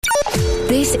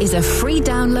This is a free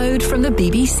download from the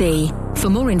BBC. For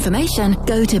more information,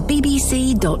 go to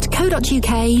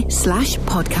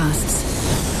bbc.co.uk/podcasts.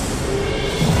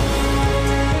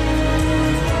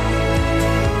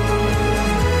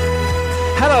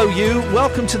 Hello, you.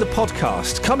 Welcome to the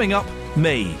podcast. Coming up,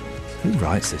 me. Who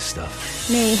writes this stuff?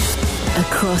 Me.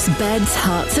 Across beds,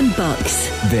 hearts and bucks.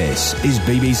 This is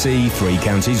BBC Three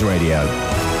Counties Radio.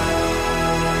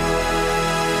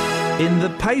 In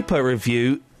the paper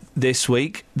review this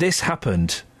week, this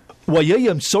happened. Why, I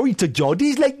am sorry to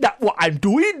Geordies like that, what I'm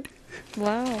doing.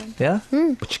 Wow. Yeah?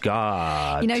 But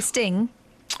God. You know Sting?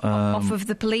 Off of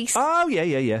The Police? Oh,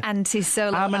 yeah. And his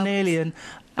solo I'm an albums. alien.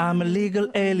 I'm a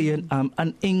legal alien. I'm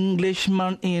an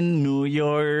Englishman in New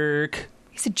York.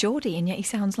 He's a Geordie, and yet he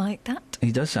sounds like that.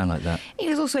 He does sound like that. He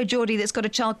was also a Geordie that's got a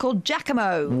child called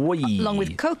Giacomo. Whee. Along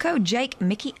with Coco, Jake,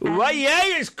 Mickey, and Right, yeah,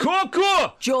 it's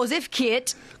Coco! Joseph,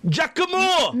 Kit,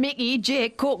 Giacomo! Mickey,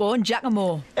 Jake, Coco, and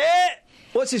Giacomo.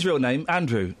 What's his real name?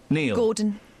 Andrew? Neil?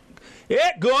 Gordon.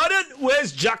 Yeah, Gordon,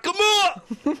 where's Giacomo?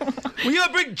 Will you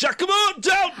bring Giacomo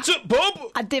down to pub?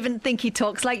 I didn't think he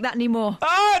talks like that anymore.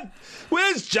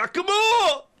 Where's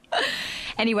Giacomo?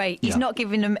 Anyway, he's not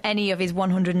giving them any of his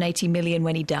 180 million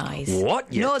when he dies. What?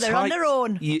 No, they're on their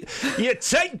own. You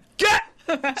take... Get!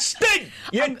 Sting!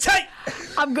 You take...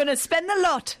 I'm going to spend the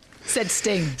lot, said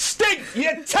Sting. Sting!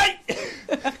 You take...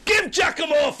 Give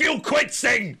Giacomo a few quid,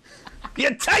 Sting!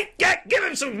 You take... Give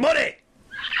him some money!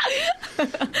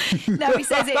 No, he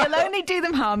says it'll only do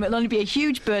them harm. It'll only be a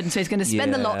huge burden, so he's going to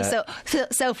spend the lot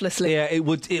selflessly. Yeah, it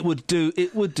would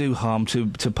do harm to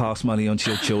pass money on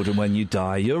to your children when you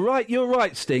die. You're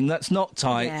right, Sting. That's not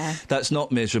tight. Yeah. That's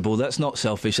not miserable. That's not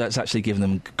selfish. That's actually giving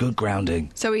them good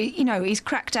grounding. So he's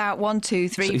cracked out 1, 2,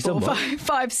 3, he's 4, done what?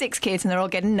 5, 6 kids, and they're all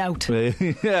getting out.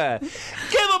 Yeah.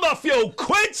 Give them a few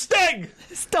quid, Sting.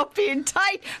 Stop being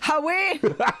tight, Howie.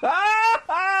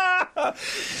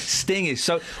 Sting is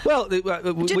so well. Do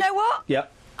you know what? Yeah.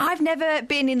 I've never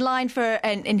been in line for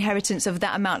an inheritance of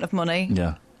that amount of money.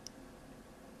 Yeah.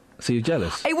 So you're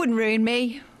jealous? It wouldn't ruin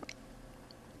me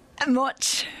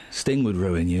much. Sting would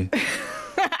ruin you. No,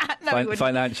 it wouldn't.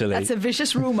 Financially. That's a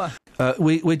vicious rumour.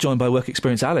 We're joined by work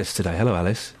experience Alice today. Hello,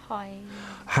 Alice. Hi.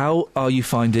 How are you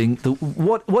finding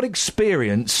what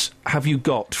experience have you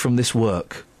got from this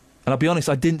work? And I'll be honest,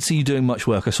 I didn't see you doing much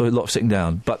work. I saw a lot of sitting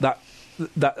down. But that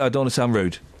I don't want to sound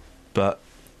rude, but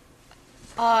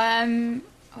What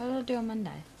did I do on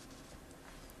Monday?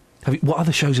 what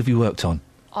other shows have you worked on?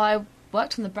 I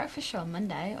worked on the breakfast show on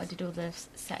Monday. I did all the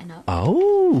setting up.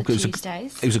 Oh, for it was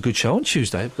Tuesdays. it was a good show on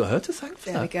Tuesday. I've got her to thank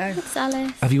for that. There we go. Thanks,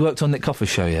 Alice. Have you worked on Nick Coffer's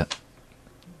show yet?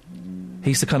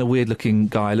 He's the kind of weird-looking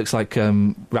guy. Looks like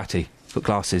Ratty. Got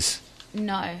glasses.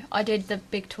 No, I did the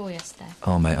big tour yesterday.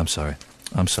 Oh, mate, I'm sorry.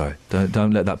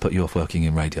 Don't let that put you off working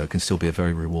in radio. It can still be a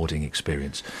very rewarding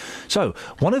experience. So,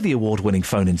 one of the award-winning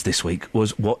phone-ins this week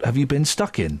was What Have You Been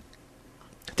Stuck In?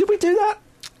 Did we do that?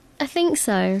 I think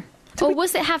so.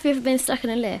 Was it Have You Ever Been Stuck in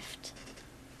a Lift?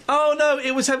 Oh, no,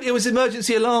 it was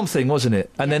emergency alarm thing, wasn't it?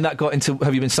 And then that got into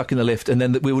Have You Been Stuck in the Lift? And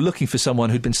then we were looking for someone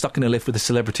who'd been stuck in a lift with a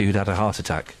celebrity who'd had a heart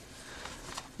attack.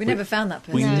 We never found that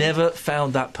person. We never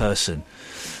found that person.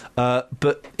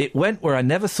 But it went where I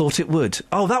never thought it would.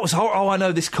 Oh, that was horrible. Oh, I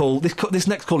know this call. This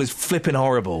next call is flipping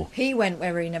horrible. He went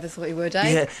where he never thought he would,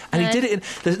 eh? Yeah, and he did it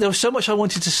there was so much I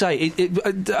wanted to say.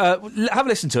 Have a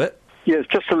listen to it. Yes,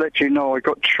 just to let you know, I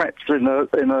got trapped in a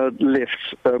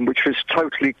lift which was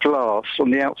totally glass on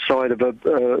the outside of a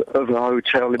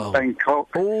hotel in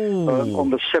Bangkok on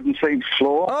the 17th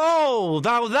floor. Oh,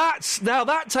 now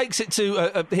that takes it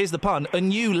to here's the pun, a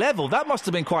new level. That must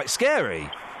have been quite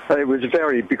scary. It was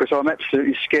because I'm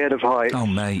absolutely scared of heights. Oh,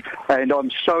 mate. And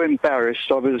I'm so embarrassed.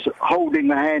 I was holding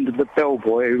the hand of the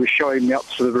bellboy who was showing me up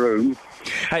to the room.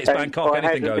 Hey, it's Bangkok,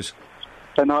 anything goes.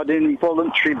 And I had an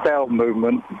involuntary bowel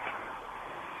movement.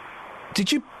 Did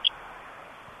you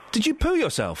poo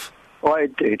yourself? I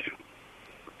did.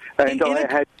 And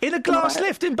in a glass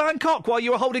lift in Bangkok while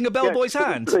you were holding a bellboy's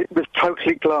hand? It was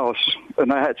totally glass,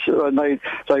 and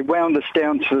they wound us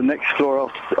down to the next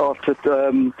floor after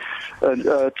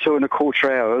 2.25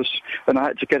 hours, and I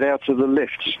had to get out of the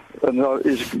lift, and it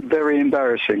was very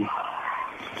embarrassing.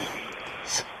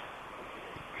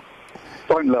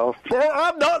 Don't laugh. Well,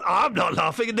 I'm not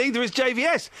laughing, and neither is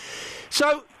JVS.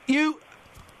 So you.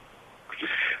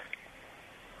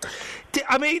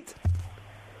 I mean,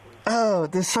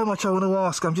 there's so much I want to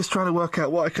ask. I'm just trying to work out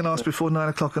what I can ask before 9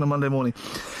 o'clock on a Monday morning.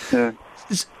 Yeah.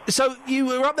 So you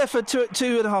were up there for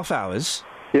 2.5 hours?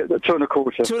 Yeah,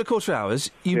 2.25. 2.25 hours.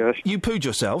 Yes. You pooed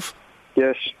yourself?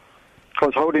 Yes. I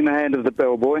was holding the hand of the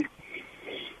bellboy.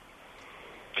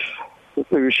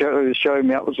 who was showing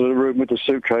me up to the room with the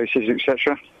suitcases,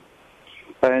 etc.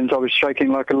 And I was shaking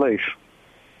like a leaf.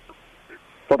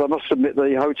 But I must admit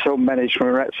the hotel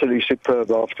management were absolutely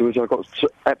superb afterwards. I got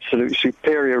absolute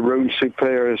superior room,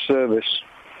 superior service.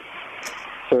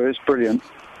 So it's brilliant.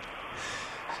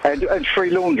 And free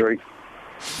laundry.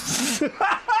 Is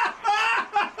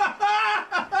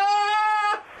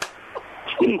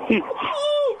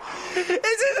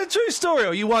it a true story, or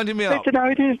are you winding me up? No,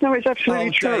 it is. No, it's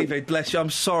absolutely true. David, bless you. I'm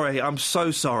sorry. I'm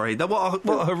so sorry. What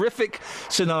a horrific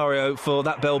scenario for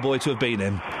that bellboy to have been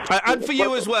in. And for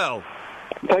you as well.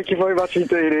 Thank you very much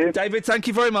indeed, Ian. David, thank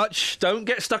you very much. Don't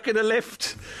get stuck in a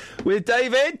lift with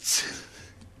David.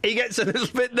 He gets a little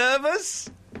bit nervous.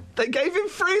 They gave him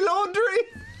free laundry.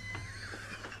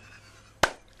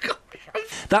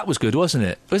 That was good, wasn't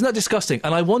it? Wasn't that disgusting?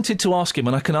 And I wanted to ask him,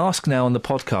 and I can ask now on the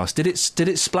podcast, did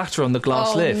it splatter on the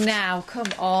glass lift? Oh, now, come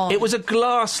on. It was a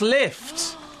glass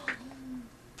lift.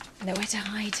 Nowhere to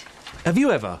hide. Have you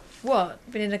ever? What?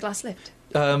 Been in a glass lift?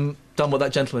 Done what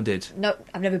that gentleman did? No,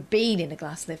 I've never been in a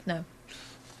glass lift, no.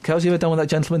 Kels, you ever done what that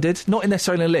gentleman did? Not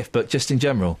necessarily in a lift, but just in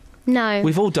general. No.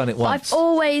 We've all done it once. I've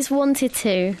always wanted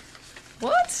to.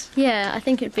 What? Yeah, I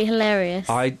think it'd be hilarious.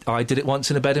 I did it once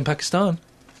in a bed in Pakistan.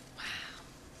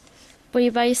 Were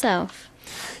you by yourself?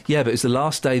 Yeah, but it was the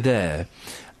last day there,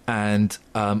 and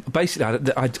basically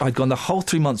I'd gone the whole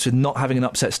 3 months with not having an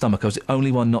upset stomach. I was the only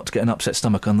one not to get an upset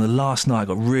stomach. On the last night I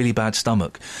got really bad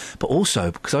stomach. But also,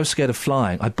 because I was scared of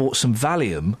flying, I bought some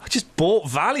Valium. I just bought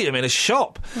Valium in a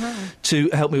shop to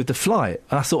help me with the flight.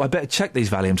 And I thought I better check these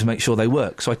Valium to make sure they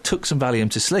work. So I took some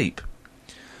Valium to sleep.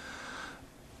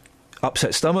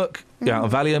 Upset stomach, on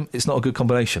Valium, it's not a good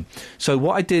combination. So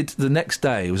what I did the next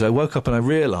day was I woke up and I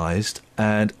realised,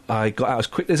 and I got out as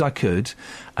quickly as I could,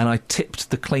 and I tipped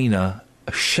the cleaner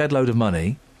a shed load of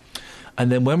money.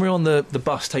 And then when we were on the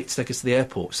bus to take us to the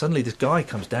airport, suddenly this guy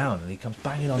comes down and he comes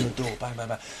banging on the door, bang, bang,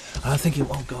 bang. And I'm thinking,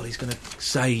 oh God, he's going to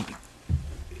say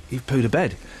you've pooed a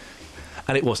bed.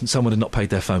 And it wasn't. Someone had not paid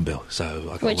their phone bill,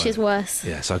 so I got Which is worse.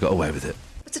 Yeah, so I got away with it.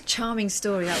 What a charming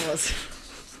story that was.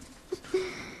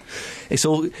 It's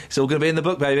all going to be in the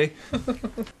book, baby.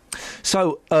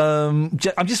 So, I'm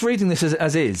just reading this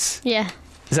as is. Yeah.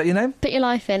 Is that your name? Put your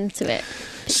life into it.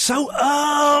 So,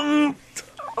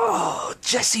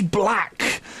 Jessie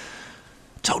Black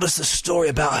told us the story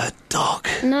about her dog.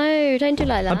 No, don't do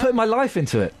like that. I'm putting my life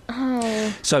into it.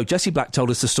 Oh. So, Jessie Black told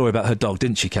us the story about her dog,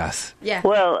 didn't she, Kath? Yeah.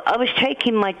 Well, I was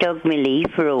taking my dog Millie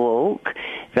for a walk,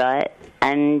 right,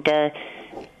 and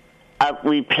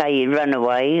we play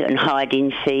runaway and hide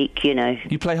and seek, you know.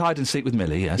 You play hide and seek with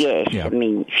Millie, yes? Yes, yeah. I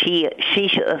mean, she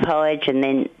sort of hides and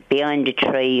then behind a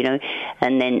tree, you know,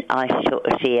 and then I sort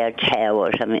of see her tail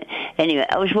or something. Anyway,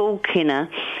 I was walking her,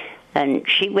 and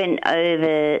she went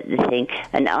over the thing,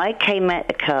 and I came out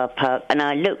the car park, and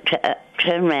I looked at her,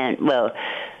 turned round, well,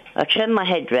 I turned my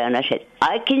head round, I said,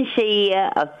 I can see you,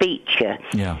 I've beat you.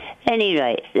 Yeah.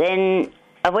 Anyway, then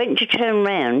I went to turn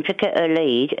round to get her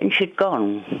lead, and she'd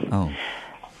gone. Oh.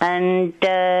 And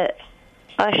I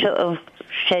sort of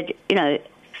said, you know,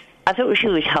 I thought she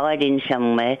was hiding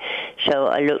somewhere, so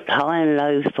I looked high and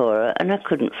low for her, and I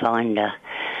couldn't find her.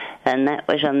 And that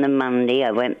was on the Monday.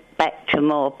 I went back to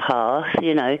Moore Path,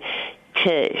 you know,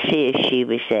 to see if she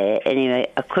was there.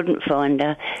 Anyway, I couldn't find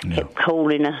her. No. Kept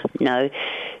calling her, no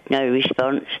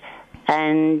response.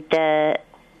 And the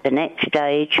next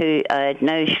day, I had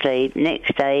no sleep.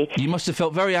 Next day... You must have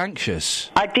felt very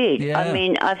anxious. I did. Yeah. I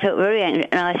mean, I felt very anxious.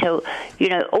 And I thought, you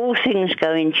know, all things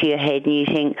go into your head and you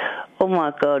think, oh,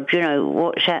 my God, you know,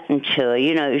 what's happened to her?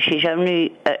 You know, she's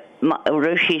only...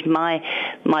 although she's my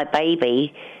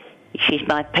baby, she's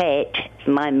my pet,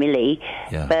 my Millie,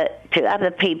 yeah. But to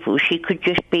other people, she could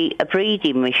just be a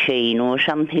breeding machine or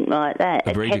something like that.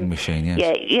 A breeding machine,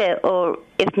 yes. Yeah, or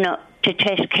if not, to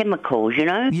test chemicals, you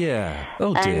know? Yeah.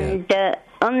 Oh, dear. And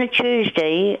on the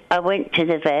Tuesday, I went to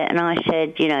the vet and I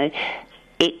said, you know,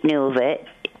 Icknill Vet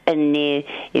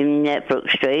in Brook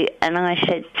Street, and I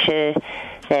said to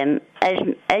them,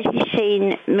 has you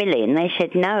seen Millie? And they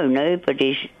said, no,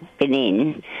 nobody's been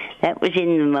in. That was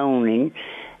in the morning.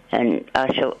 And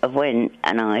I sort of went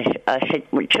and I said,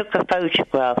 we took a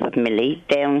photograph of Millie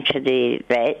down to the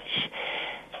vets,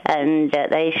 and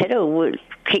they said, oh, we'll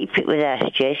keep it with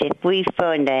us, Jess. If we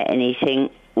find out anything,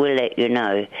 we'll let you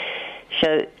know.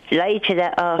 So later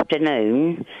that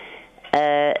afternoon,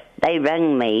 they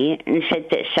rang me and said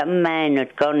that some man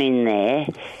had gone in there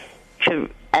to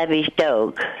have his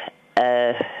dog,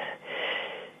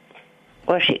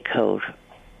 what's it called?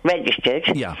 Registered.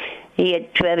 Yeah. he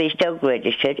had to have his dog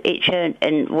registered.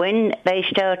 And when they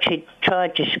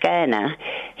tried to scan her,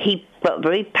 he got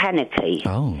very panicky.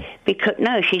 Oh. Because,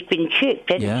 no, she's been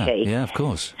chipped, hasn't she? Yeah, of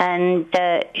course. And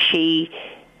he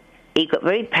got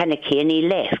very panicky and he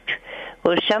left.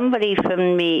 Well, somebody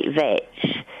from the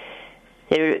vets,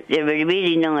 they're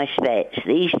really nice vets.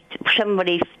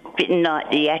 Somebody didn't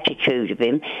like the attitude of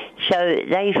him, so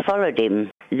they followed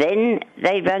him. Then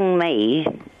they rang me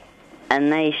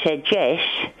and they said, Jess,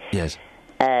 yes,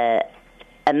 a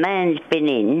man's been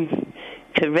in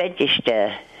to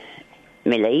register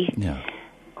Millie, yeah,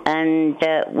 and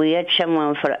we had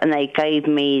someone and they gave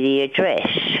me the address.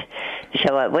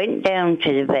 So I went down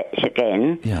to the vets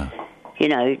again, yeah,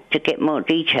 to get more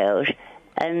details.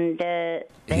 And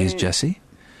here's Jessie.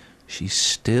 She's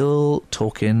still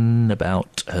talking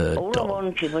about her all dog. I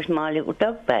wanted was my little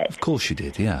dog back. Of course she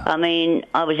did, yeah. I mean,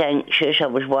 I was anxious, I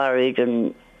was worried,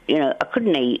 and, I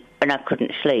couldn't eat and I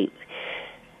couldn't sleep.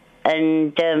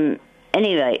 And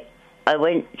anyway, I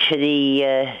went to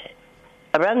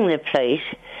I rang the police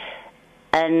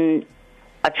and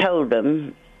I told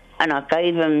them, and I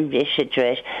gave them this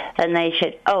address, and they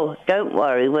said, oh, don't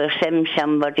worry, we'll send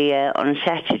somebody out on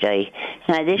Saturday.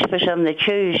 Now, this was on the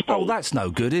Tuesday. Oh, that's no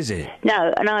good, is it?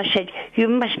 No, and I said, you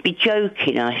must be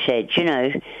joking, I said,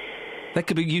 They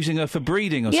could be using her for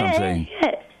breeding or something.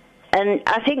 Yeah, and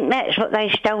I think that's what they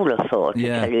stole her for, to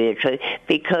tell you the truth,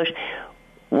 because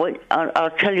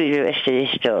I'll tell you the rest of this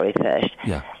story first.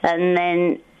 Yeah. And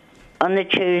then on the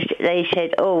Tuesday, they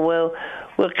said, oh, well,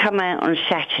 we'll come out on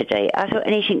Saturday. I thought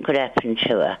anything could happen to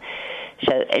her.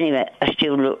 So anyway, I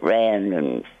still looked round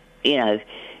and,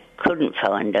 couldn't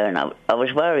find her. And I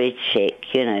was worried sick,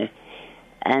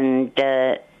 And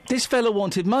this fella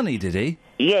wanted money, did he?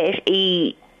 yes,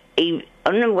 he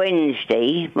on the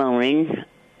Wednesday morning,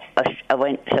 I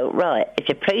thought, right, if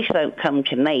the police won't come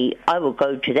to me, I will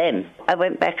go to them. I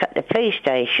went back at the police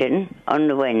station on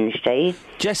the Wednesday.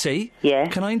 Jessie? Yeah?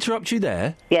 Can I interrupt you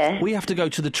there? Yeah? We have to go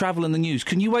to the Travel and the News.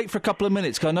 Can you wait for a couple of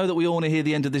minutes? Because I know that we all want to hear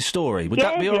the end of this story. Would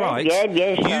that be all right?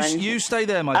 Yeah, fine. You stay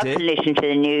there, my dear. I can listen to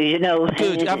the news,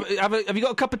 Good. Have you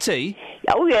got a cup of tea?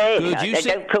 Oh, yeah. Good. They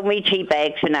don't call me tea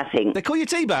bags for nothing. They call you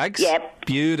tea bags? Yep.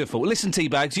 Beautiful. Listen, tea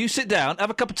bags, you sit down, have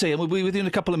a cup of tea, and we'll be with you in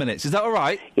a couple of minutes. Is that all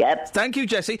right? Yep. Thank you,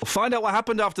 Jessie. We'll find out what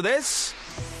happened after this.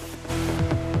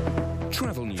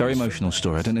 Travel news. Very emotional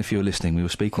story. I don't know if you were listening. We were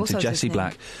speaking to Jessie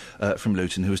Black from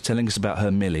Luton, who was telling us about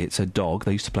her Millie. It's her dog.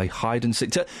 They used to play hide and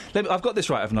seek. I've got this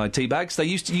right, haven't I, tea bags? You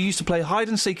used to play hide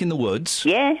and seek in the woods.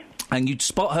 Yeah. And you'd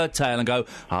spot her tail and go,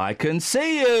 I can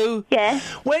see you. Yeah.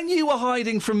 When you were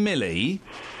hiding from Millie,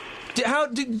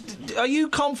 are you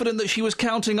confident that she was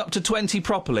counting up to 20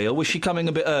 properly, or was she coming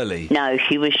a bit early? No,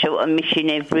 she was sort of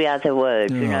missing every other word.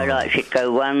 Like she'd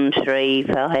go 1, 3,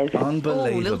 5. Unbelievable.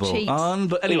 Oh, little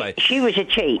cheats. Anyway. She was a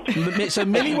cheat. So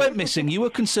Millie went missing. You were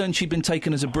concerned she'd been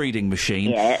taken as a breeding machine.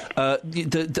 Yeah. A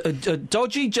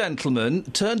dodgy gentleman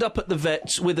turned up at the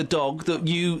vets with a dog that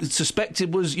you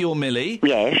suspected was your Millie.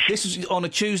 Yes. This was on a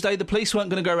Tuesday. The police weren't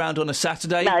going to go around on a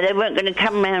Saturday. No, they weren't going to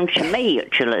come round to me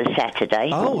till a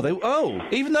Saturday.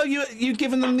 Even though you'd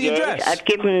given them the address? I'd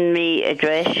given them the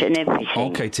address and everything.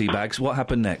 OK, Teabags, what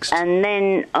happened next? And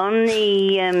then on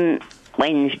the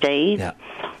Wednesday,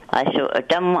 I thought I'd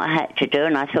done what I had to do,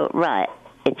 and I thought, right,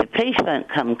 if the police won't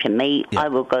come to me, I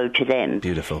will go to them.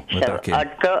 Beautiful. We're so back in.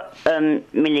 I'd got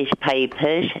Millie's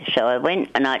papers, so I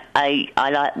went, and I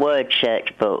like word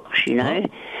search books, Oh.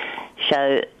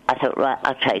 So I thought, right,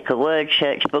 I'll take a word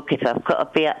search book. If I've got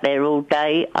to be up there all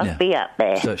day, I'll be up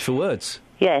there. Search for words.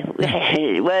 Yeah,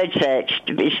 word search.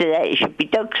 So that it should be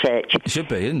dog search. It should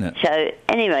be, isn't it? So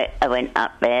anyway, I went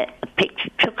up there,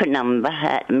 took a number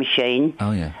at the machine.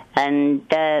 Oh, yeah. And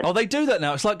they do that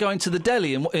now. It's like going to the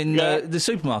deli in the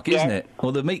supermarket, isn't it?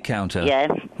 Or the meat counter. Yeah.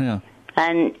 Yeah.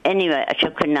 And anyway, I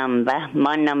took a number.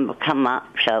 My number come up,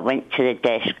 so I went to the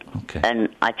desk and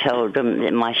I told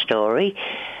them my story.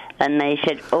 And they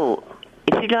said, oh,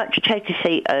 if you'd like to take a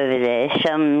seat over there,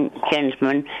 some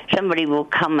gentleman, somebody will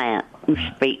come out and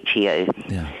speak to you.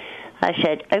 Yeah. I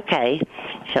said, okay.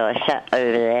 So I sat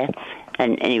over there,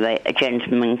 and anyway, a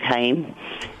gentleman came,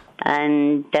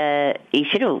 and he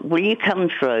said, oh, will you come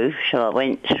through? So I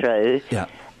went through,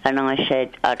 and I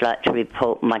said, I'd like to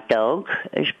report my dog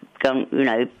has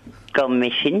gone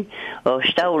missing or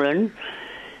stolen.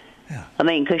 Yeah. I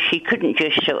mean, because she couldn't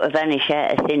just sort of vanish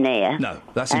out of thin air. No,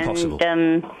 that's impossible.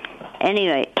 And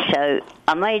anyway, so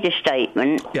I made a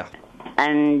statement. Yeah.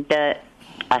 And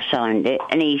I signed it,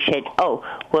 and he said, oh,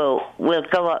 well, we'll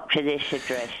go up to this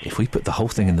address. If we put the whole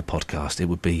thing in the podcast, it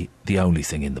would be the only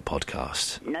thing in the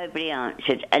podcast. Nobody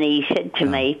answered, and he said to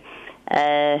me,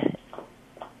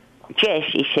 Jess,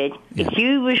 he said, if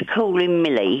you was calling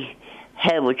Millie,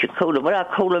 how would you call her? Well, I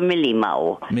call her Millie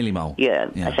Mole. Millie Mole. Yeah.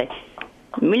 I said,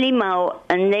 Millie Mole,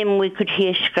 and then we could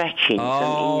hear scratching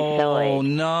from inside. Oh,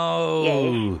 no.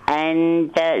 Yes.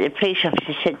 And the police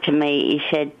officer said to me, he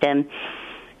said,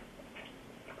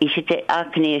 I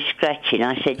can hear scratching.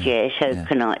 I said, so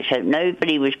can I. So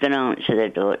nobody was going to answer the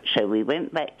door, so we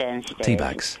went back downstairs.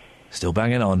 Teabags, still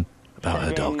banging on about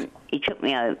her dog. He took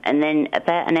me home, and then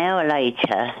about an hour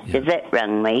later, the vet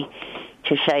rang me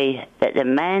to say that the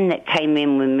man that came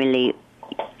in with Millie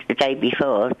the day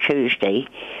before, Tuesday,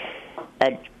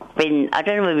 had been, I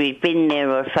don't know whether he'd been there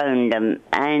or phoned them,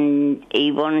 and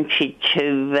he wanted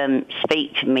to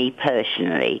speak to me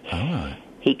personally. Oh.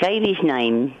 He gave his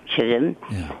name to them,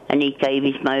 and he gave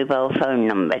his mobile phone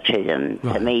number to them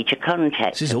for me to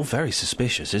contact. This is all very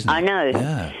suspicious, isn't it? I know.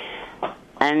 Yeah.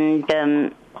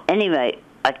 And anyway,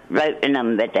 I wrote the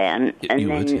number down, and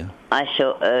then I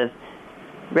sort of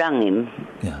rang him,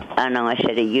 and I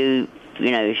said, "Are you,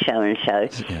 so-and-so,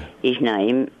 his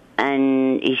name?"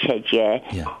 And he said, yeah.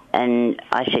 And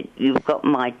I said, "You've got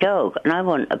my dog, and I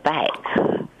want her back."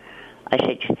 I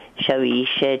said, so he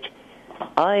said,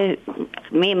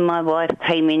 me and my wife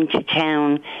came into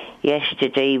town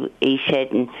yesterday, he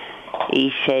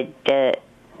said,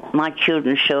 my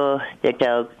children saw the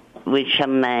dog with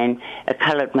some man, a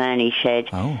coloured man, he said.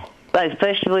 Oh. Well,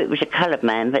 first of all, it was a coloured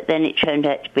man, but then it turned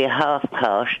out to be a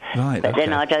half-caste. Right, but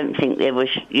then I don't think there was,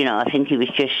 I think he was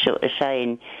just sort of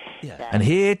saying... And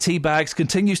here, Teabags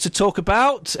continues to talk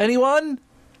about... Anyone?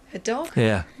 A dog?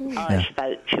 Yeah. I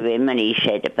spoke to him, and he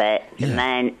said about the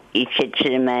man... He said to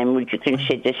the man, would you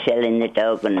consider selling the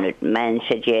dog? And the man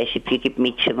said, yes, if you give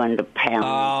me £200.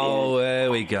 Oh,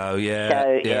 there we go,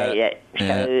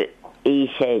 So,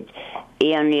 he said...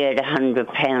 He only had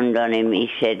 £100 on him, he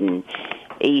said, and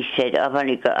he said, I've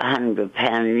only got £100,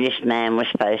 and this man was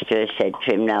supposed to have said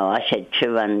to him, no, I said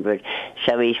 200.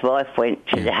 So his wife went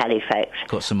to the Halifax.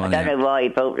 Got some money. I don't know why he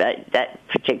bought that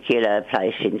particular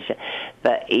place,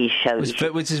 but he showed...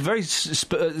 Which is a very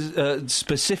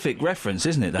specific reference,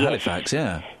 isn't it, the Halifax,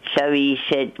 yeah. So he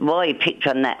said, why he picked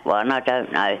on that one, I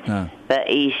don't know. No. But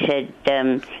he said...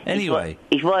 anyway...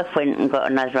 His wife went and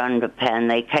got another £100,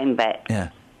 they came back... Yeah.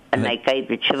 And they gave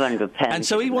the £200. And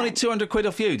so he wanted 200 quid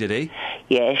off you, did he?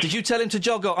 Yes. Did you tell him to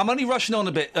jog on? I'm only rushing on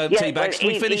a bit, Teabags.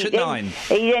 We finish at 9.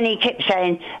 He kept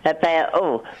saying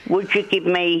about, would you give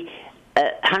me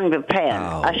 £100?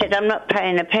 Oh. I said, I'm not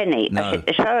paying a penny. No. I said,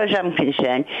 as far as I'm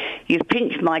concerned, you've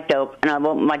pinched my dog and I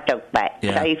want my dog back,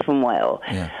 safe and well.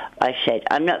 Yeah. I said,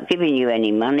 I'm not giving you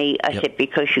any money. I said,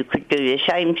 because you could do the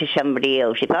same to somebody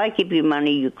else. If I give you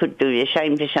money, you could do the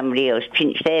same to somebody else,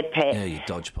 pinch their pet. Yeah, you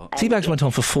dodgepot. Teabags went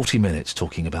on for 40 minutes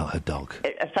talking about her dog.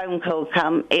 A phone call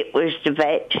come. It was the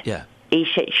vet. Yeah.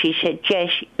 She said,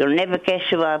 Jess, you'll never guess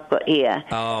who I've got here.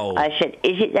 Oh. I said,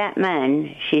 is it that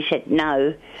man? She said,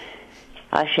 no.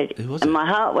 I said, and my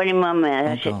heart went in my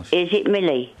mouth. I said, is it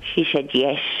Millie? She said,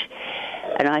 yes.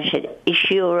 And I said, is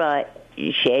she all right?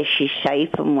 Yes, she's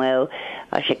safe and well.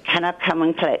 I said, can I come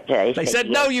and collect her? They said,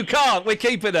 no, you can't. We're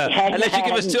keeping her. Unless you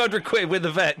give us 200 quid with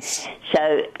the vets.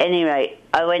 So, anyway,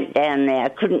 I went down there. I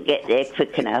couldn't get there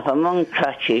quick enough. I'm on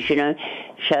crutches,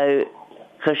 So,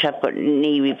 because I've got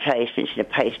knee replacements and a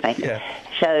pacemaker. Yeah.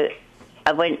 So,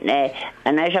 I went there,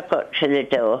 and as I got to the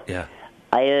door,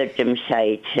 I heard them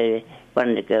say to one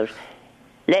of the girls,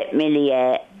 let Millie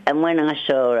out. And when I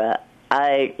saw her,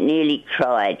 I nearly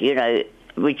cried, I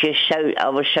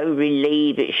was so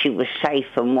relieved that she was safe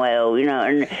and well,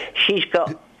 and she's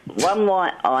got one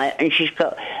white eye and she's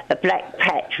got a black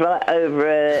patch right over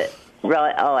her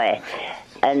right eye.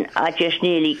 And I just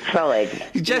nearly cried.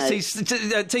 Jesse,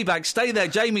 Teabag, stay there.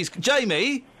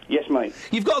 Jamie? Yes, mate.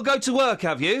 You've got to go to work,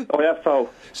 have you? I have, Paul.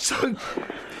 So,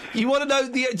 you want to know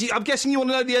I'm guessing you want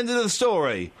to know the end of the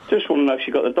story? Just want to know if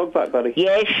she got the dog back, buddy.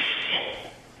 Yes.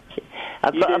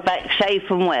 I've got her back safe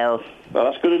and well. Well,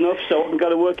 that's good enough, so I can go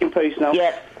to work in peace now.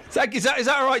 Yep. Thank you. Is that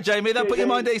all right, Jamie? That'll put your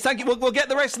mind at ease. Thank you. We'll get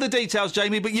the rest of the details,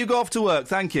 Jamie, but you go off to work.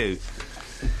 Thank you.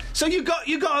 So you got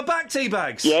her back,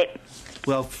 Teabags? Yep.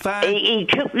 Well, he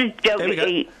took the dog.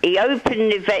 He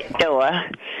opened the vet door,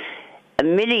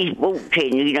 and Millie walked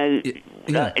in.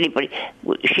 Like anybody.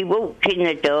 She walked in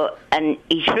the door, and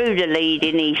he threw the lead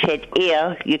in. He said,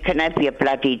 "Here, you can have your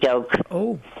bloody dog."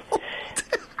 Oh.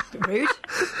 Rude.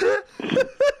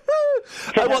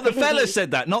 What, the fella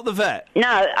said that, not the vet?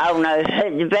 No,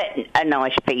 the vet are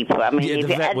nice people. I mean, if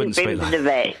it hadn't been for the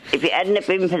vet, if it hadn't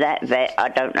been for that vet, I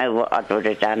don't know what I would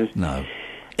have done. No.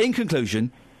 In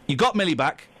conclusion, you got Millie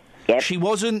back. Yep. She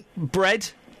wasn't bred.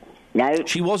 No.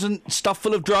 She wasn't stuffed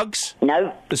full of drugs.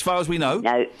 No. As far as we know.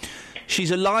 No.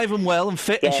 She's alive and well and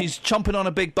fit, and she's chomping on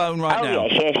a big bone right now.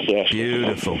 Yes.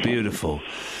 Beautiful, beautiful.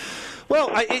 Well,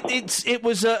 it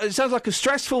sounds like a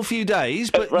stressful few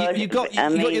days, but you got your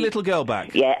little girl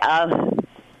back. Yeah,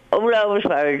 all I was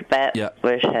worried about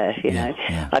was her, you know.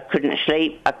 Yeah. I couldn't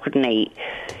sleep, I couldn't eat,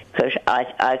 because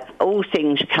all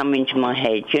things come into my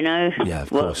head, you know. Yeah, of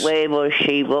course. Where was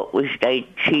she? What was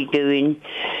she doing?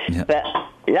 Yeah. But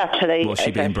luckily, Was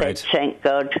she being bred? thank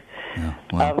God,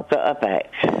 I've got her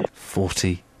back.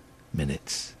 40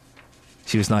 minutes.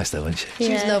 She was nice, though, wasn't she?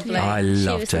 She was lovely. I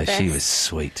loved her. She was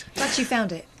sweet. Glad you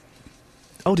found it.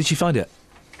 Oh, did she find it?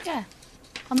 Yeah.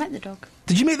 I met the dog.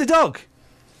 Did you meet the dog?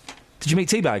 Did you meet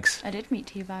Teabags? I did meet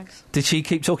Teabags. Did she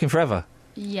keep talking forever?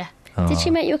 Yeah. Did she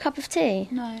make you a cup of tea?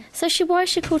 No. So why is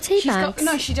she called Teabags?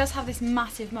 No, she does have this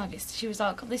massive mug. She was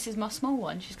like, this is my small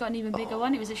one. She's got an even bigger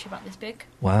one. It was actually about this big.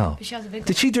 Wow. But she has a big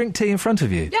Did she drink tea in front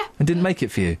of you? Yeah. And didn't make it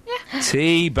for you? Yeah.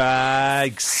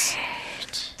 Teabags.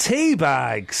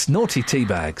 Teabags. Naughty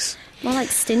Teabags. More like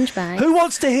stinge bags. Who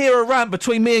wants to hear a rant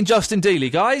between me and Justin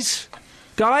Dealey, guys?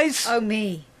 Guys? Oh,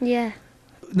 me. Yeah.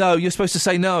 No, you're supposed to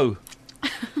say no.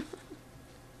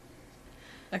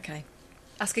 OK.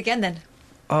 Ask again, then.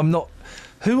 I'm not...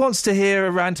 Who wants to hear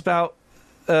a rant about...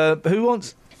 who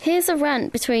wants... Here's a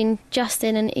rant between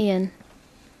Justin and Ian.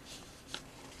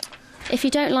 If you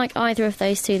don't like either of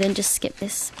those two, then just skip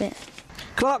this bit.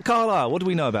 Clark Carlisle, what do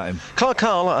we know about him?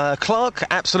 Clark,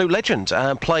 absolute legend.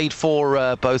 Played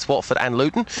for both Watford and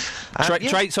Luton.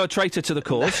 So a traitor to the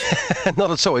cause?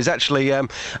 Not at all. He's actually a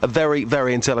very,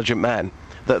 very intelligent man.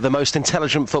 The most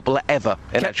intelligent footballer ever,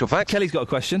 in actual fact. Kelly's got a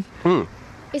question.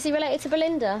 Is he related to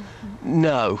Belinda?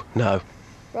 No.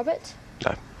 Robert?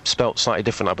 No. Spelt slightly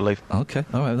different, I believe. OK,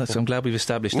 all right, I'm glad we've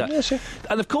established that. Yes, yeah.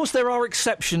 And, of course, there are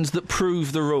exceptions that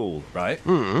prove the rule, right?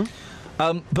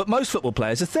 But most football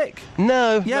players are thick.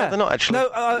 No, they're not actually.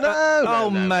 No,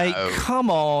 mate,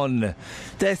 come on.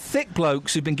 They're thick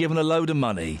blokes who've been given a load of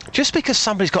money. Just because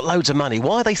somebody's got loads of money,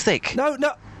 why are they thick? No.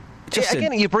 Justin,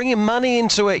 again, you're bringing money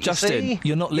into it. Justin,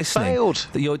 you're not listening. You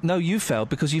failed. No, you failed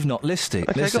because you've not listened.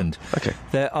 Okay.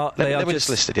 They are just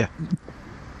listed. Yeah.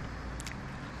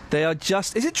 They are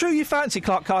just. Is it true you fancy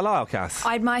Clark Carlisle, Kath?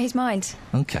 I admire his mind.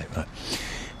 Okay, right.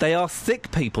 They are thick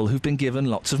people who've been given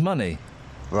lots of money.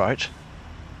 Right.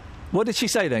 What did she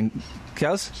say then,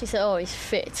 Kels? She said, he's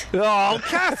fit. Oh,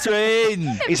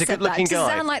 Catherine! He's a good-looking guy. Does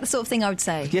it sound like the sort of thing I would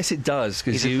say? Yes, it does.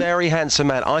 He's a very handsome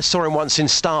man. I saw him once in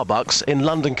Starbucks in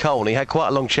London Colne. He had quite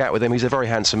a long chat with him. He's a very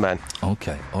handsome man.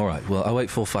 OK, all right. Well,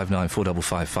 08459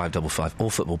 455 555. All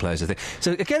football players, I think.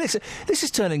 So, again, this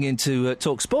is turning into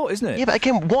Talk Sport, isn't it? Yeah, but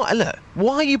again,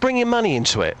 why are you bringing money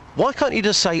into it? Why can't you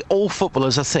just say all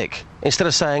footballers are thick, instead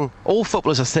of saying all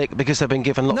footballers are thick because they've been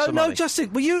given lots of money? No,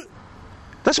 Justin, will you...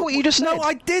 That's what you just said. No,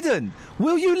 I didn't.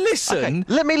 Will you listen? Okay,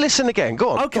 let me listen again. Go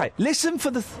on. OK, listen for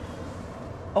the...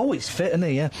 Oh, he's fit, isn't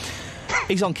he? Yeah.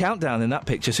 He's on Countdown in that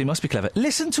picture, so he must be clever.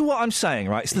 Listen to what I'm saying,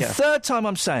 right? It's the third time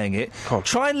I'm saying it.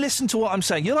 Try and listen to what I'm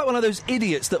saying. You're like one of those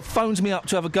idiots that phones me up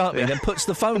to have a go at me and then puts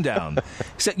the phone down.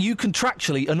 Except you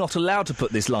contractually are not allowed to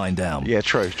put this line down. Yeah,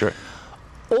 true.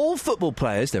 All football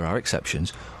players, there are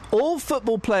exceptions, all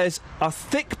football players are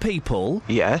thick people...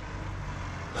 Yeah.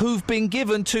 ...who've been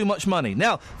given too much money.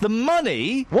 Now, the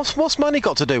money... What's money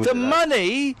got to do with it? The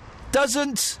money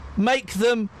doesn't make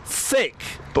them thick.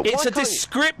 But it's a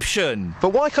description.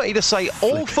 But why can't you just say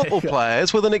all football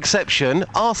players, with an exception,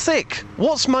 are thick?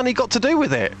 What's money got to do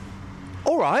with it?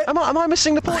 All right. Am I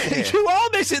missing the point here? You are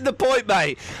missing the point,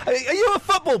 mate. Are you a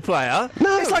football player?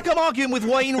 No. It's like I'm arguing with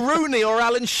Wayne Rooney or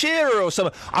Alan Shearer or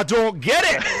something. I don't get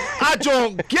it. I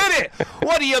don't get it.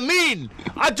 What do you mean?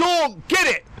 I don't get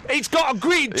it. It's got a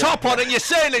green top on and you're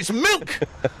saying it's milk.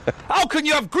 How can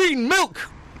you have green milk?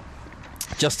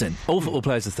 Justin, all football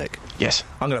players are thick. Yes.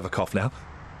 I'm going to have a cough now.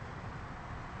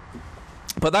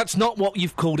 But that's not what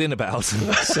you've called in about,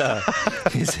 sir,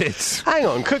 is it? Hang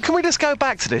on, can we just go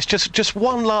back to this just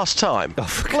one last time? Oh,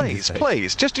 for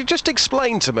please. Just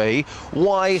explain to me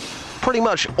why pretty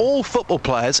much all football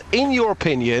players, in your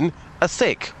opinion, are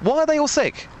thick. Why are they all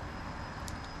thick?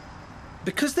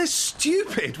 Because they're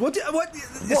stupid.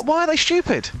 Why are they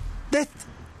stupid?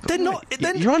 They're not...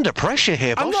 You're under pressure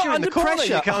here, boss. I'm not You're under in the corner.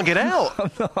 pressure. You can't get out.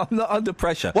 I'm not under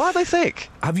pressure. Why are they thick?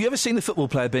 Have you ever seen the football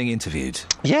player being interviewed?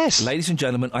 Yes. Ladies and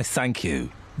gentlemen, I thank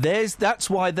you. That's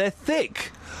why they're thick.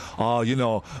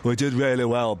 Oh, we did really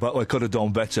well, but we could have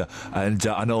done better. And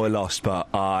I know we lost, but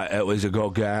it was a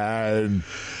good game.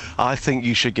 I think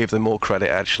you should give them more credit,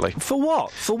 actually. For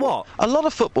what? For what? A lot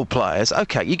of football players,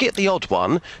 OK, you get the odd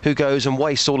one who goes and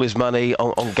wastes all his money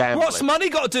on gambling. What's money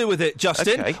got to do with it,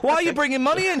 Justin? Okay, Why are you bringing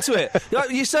money into it?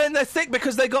 You're saying they're thick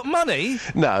because they got money?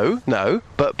 No.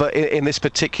 But in this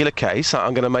particular case,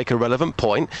 I'm going to make a relevant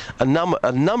point. A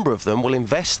number of them will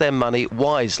invest their money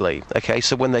wisely. OK,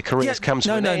 so when their careers come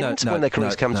to an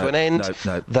end,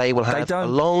 they will have a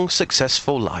long,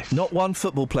 successful life. Not one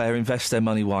football player invests their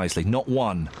money wisely. Not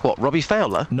one. What, Robbie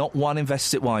Fowler? Not one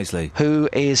invests it wisely. Who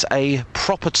is a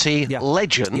property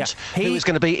legend who is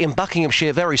going to be in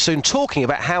Buckinghamshire very soon talking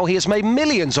about how he has made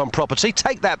millions on property.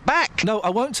 Take that back. No, I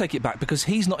won't take it back because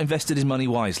he's not invested his money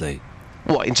wisely.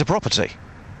 What, into property?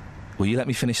 Will you let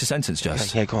me finish the sentence,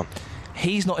 Just? Okay, yeah, go on.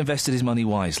 He's not invested his money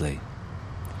wisely.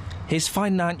 His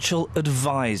financial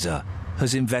advisor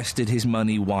has invested his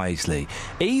money wisely.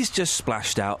 He's just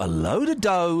splashed out a load of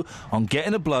dough on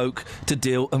getting a bloke to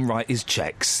deal and write his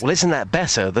cheques. Well, isn't that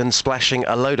better than splashing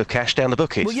a load of cash down the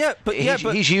bookies? Well, yeah, but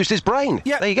he's used his brain.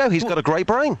 Yeah, there you go. He's got a great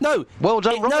brain. No, well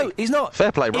done, Robbie. No, he's not.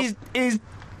 Fair play, Rob. His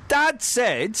dad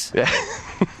said,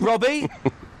 Robbie,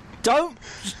 don't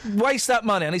waste that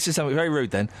money. And he said something very rude.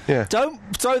 Then, don't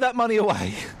throw that money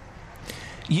away.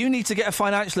 You need to get a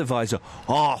financial advisor.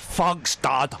 Oh, thanks,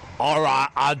 Dad. All right,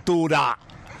 I'll do that.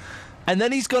 And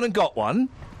then he's gone and got one.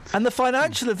 And the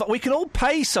financial advisor... We can all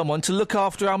pay someone to look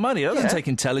after our money. That doesn't take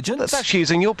intelligence. That's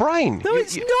using your brain. No,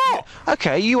 it's not.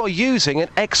 OK, you are using an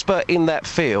expert in that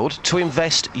field to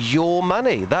invest your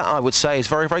money. That, I would say, is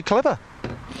very, very clever.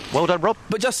 Well done, Rob.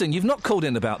 But, Justin, you've not called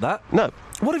in about that. No.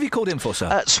 What have you called in for,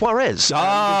 sir? Suarez.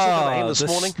 This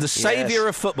morning. The saviour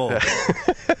of football.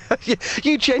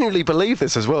 You genuinely believe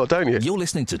this as well, don't you? You're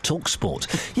listening to Talk Sport.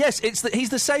 Yes, he's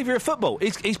the saviour of football.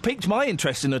 He's piqued my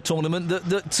interest in a tournament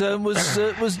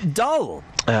that was dull.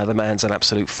 The man's an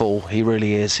absolute fool. He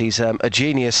really is. He's a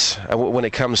genius when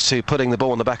it comes to putting the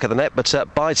ball in the back of the net, but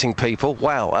biting people,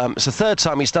 wow. It's the third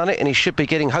time he's done it, and he should be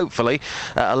getting, hopefully,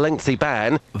 a lengthy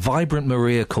ban. Vibrant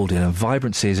Maria called in, and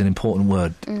vibrancy is an important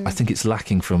word. I think it's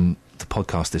lacking from the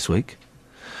podcast this week.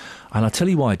 And I'll tell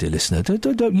you why, dear listener.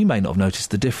 You may not have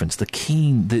noticed the difference.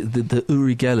 The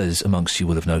Uri Gellers amongst you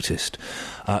will have noticed.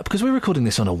 Because we're recording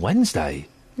this on a Wednesday,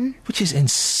 which is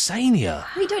insania.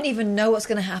 We don't even know what's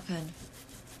going to happen.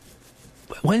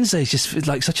 Wednesday's just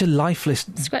like such a lifeless...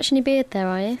 Scratching your beard there,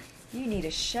 are you? You need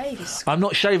a shave. I'm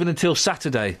not shaving until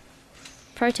Saturday.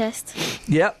 Protest.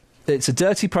 Yep. It's a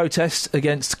dirty protest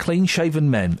against clean-shaven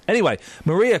men. Anyway,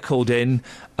 Maria called in,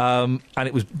 and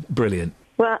it was brilliant.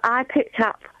 Well, I picked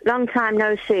up Long Time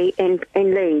No See in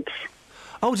Leeds.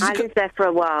 Oh, does I lived there for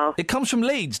a while. It comes from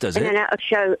Leeds, does it? In and out of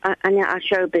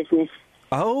show business.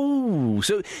 Oh,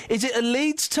 so is it a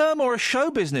Leeds term or a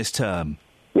show business term?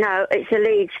 No, it's a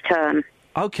Leeds term.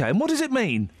 OK, and what does it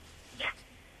mean?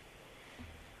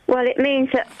 Well, it means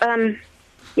that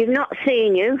you've not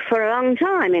seen you for a long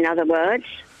time, in other words.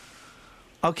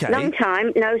 OK. Long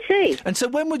time no see. And so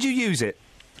when would you use it?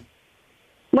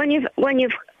 When you've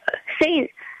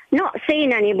not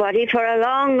seen anybody for a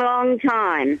long, long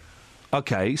time.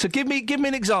 OK, so give me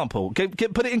an example.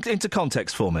 Put it into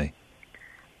context for me.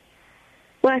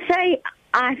 Well, say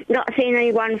I've not seen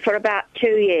anyone for about 2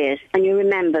 years, and you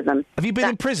remember them. Have you been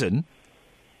in prison?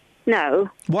 No.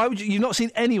 Why would you... You've not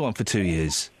seen anyone for 2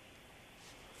 years?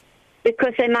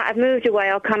 Because they might have moved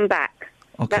away or come back.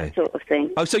 Okay. That sort of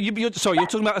thing. Oh, so you're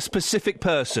talking about a specific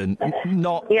person,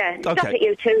 not... Yeah, stop it,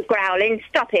 you two growling.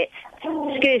 Stop it.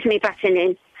 Excuse me, butting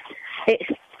in.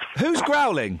 Who's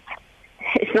growling?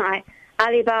 It's my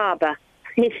Alibaba.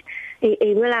 He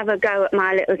will have a go at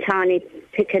my little tiny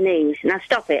Pekingese. Now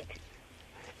stop it.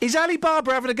 Is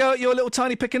Alibaba having a go at your little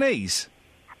tiny Pekingese?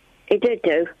 He did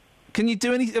do. Can you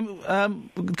do anything?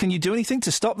 Can you do anything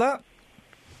to stop that?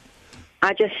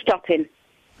 I just stop him.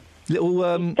 He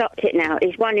stopped it now.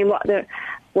 He's wondering what the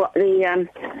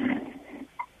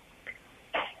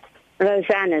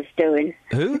Rosanna's doing.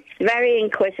 Who? Very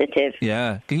inquisitive.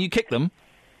 Yeah. Can you kick them?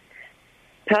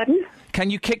 Pardon? Can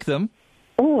you kick them?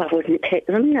 Oh, I wouldn't kick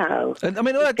them, no. He's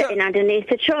getting underneath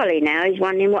the trolley now. He's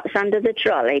wondering what's under the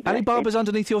trolley. Alibaba's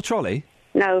underneath your trolley?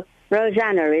 No,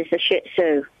 Rosanna is the Shih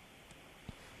Tzu.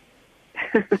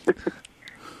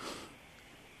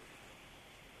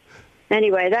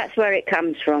 Anyway, that's where it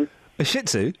comes from. A Shih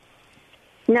Tzu?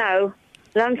 No,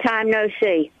 long time no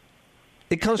see.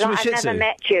 It comes from a Shih Tzu? I've never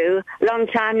met you. Long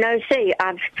time no see.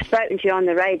 I've spoken to you on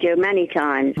the radio many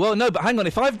times. Well, no, but hang on.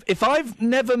 If I've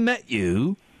never met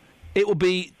you, it will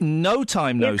be no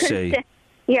time no see.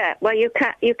 Yeah, well, you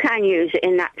can use it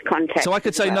in that context. So I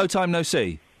could say no time no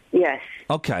see? Yes.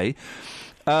 Okay.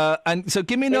 And so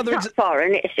give me another... It's not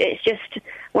foreign. It's just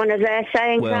one of their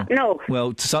sayings up north.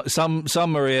 Well, some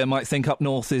Maria might think up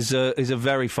north is a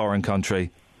very foreign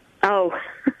country. Oh.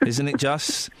 Isn't it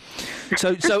just?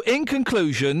 So in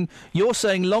conclusion, you're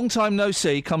saying long time no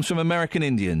see comes from American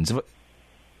Indians.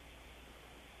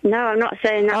 No, I'm not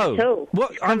saying that at all.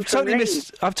 What? I've totally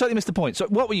missed the point. So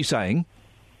what were you saying?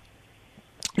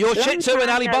 Your Shih Tzu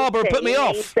and Alibaba have put me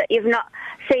off. That you've not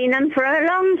seen them for a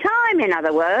long time, in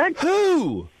other words.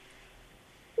 Who?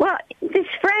 Well, this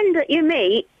friend that you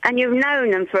meet, and you've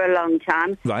known them for a long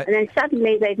time, right? And then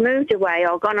suddenly they've moved away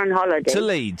or gone on holiday. To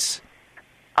Leeds.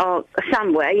 Or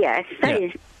somewhere, yes.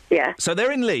 Yeah. So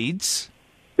they're in Leeds,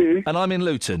 and I'm in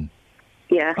Luton.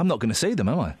 Yeah. I'm not going to see them,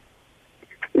 am I?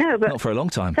 No, but... Not for a long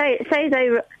time.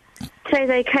 Say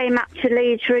they came up to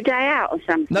Leeds for a day out or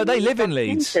something. No, they live in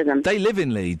Leeds. They live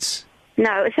in Leeds.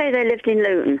 No, say they lived in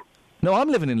Luton. No, I'm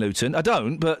living in Luton. I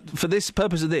don't, but for this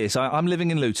purpose of this, I'm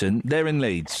living in Luton. They're in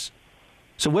Leeds.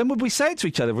 So when would we say it to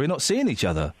each other if we're not seeing each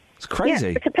other? It's crazy.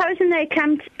 Yeah, but supposing they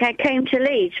came to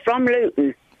Leeds from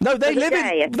Luton. No, they live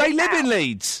in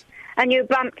Leeds. And you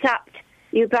bumped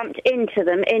into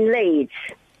them in Leeds.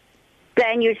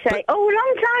 Then you say, "Oh,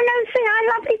 long time no see. How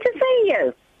lovely to see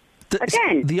you."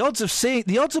 Again,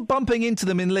 the odds of bumping into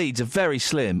them in Leeds are very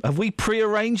slim. Have we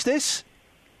prearranged this?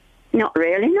 Not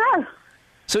really, no.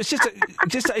 So it's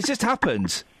just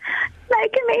happened.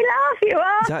 Making me laugh, you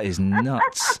are. That is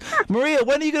nuts. Maria,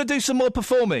 when are you going to do some more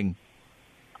performing?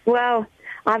 Well,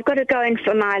 I've got to go in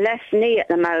for my left knee at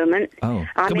the moment. Oh,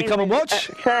 can we come and watch?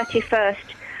 31st.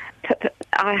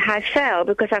 I fell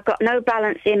because I've got no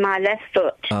balance in my left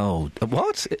foot. Oh,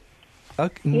 what?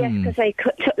 Okay. Yes, because they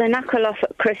took the knuckle off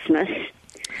at Christmas,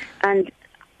 and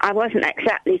I wasn't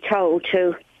exactly told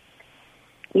to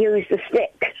use the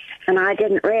stick, and I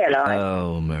didn't realise.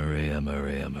 Oh, Maria.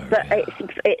 But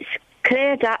it's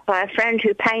cleared up by a friend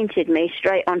who painted me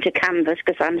straight onto canvas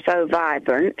because I'm so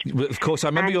vibrant. Of course, I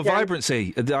remember your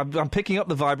vibrancy. I'm picking up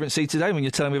the vibrancy today when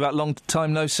you're telling me about long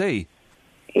time no see.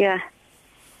 Yeah.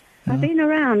 I've been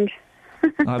around.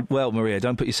 Well, Maria,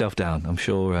 don't put yourself down. I'm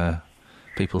sure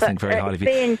people think very highly of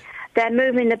you. They're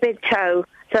moving the big toe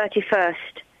 31st.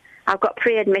 I've got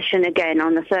pre-admission again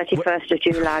on the 31st of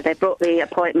July. They brought the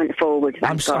appointment forward.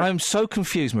 I'm so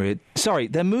confused, Maria. Sorry,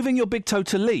 they're moving your big toe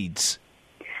to Leeds?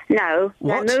 No,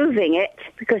 what? They're moving it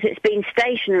because it's been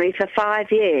stationary for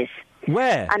 5 years.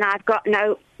 Where? And I've got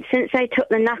since they took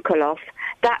the knuckle off,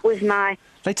 that was my...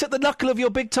 They took the knuckle of your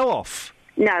big toe off?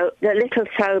 No, the little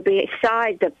toe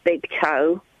beside the big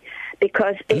toe,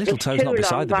 because the little toe's not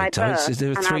beside the big toe.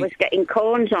 I was getting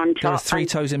corns on top. There are 3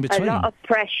 toes in between. A lot of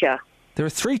pressure. There are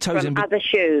 3 toes from other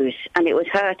shoes, and it was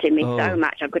hurting me so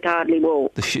much I could hardly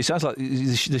walk. It sounds like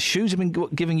the shoes have been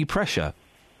giving you pressure.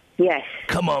 Yes.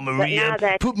 Come on, Maria,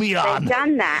 put me on. They've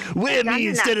done that. Wear me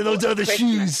instead of those other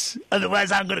shoes.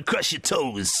 Otherwise, I'm going to crush your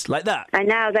toes. Like that. And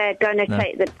now they're going to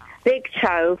take the big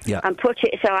toe and put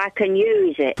it so I can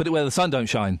use it. Put it where the sun don't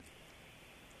shine.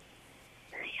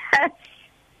 Yes.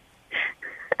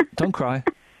 Don't cry.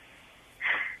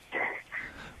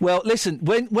 Well, listen.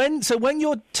 When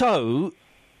your toe,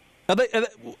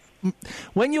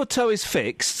 when your toe is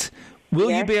fixed, will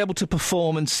you be able to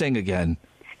perform and sing again?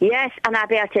 Yes, and I'll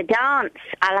be able to dance.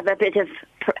 I'll have a bit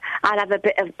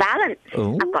of balance.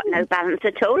 Ooh. I've got no balance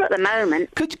at all at the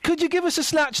moment. Could you give us a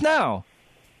snatch now?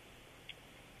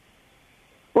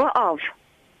 What of?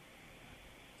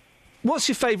 What's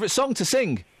your favourite song to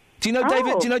sing? Do you know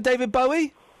David? Do you know David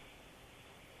Bowie?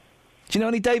 Do you know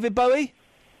any David Bowie?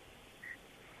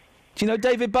 Do you know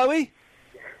David Bowie?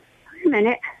 Wait a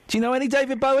minute. Do you know any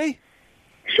David Bowie?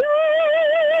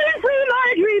 Share through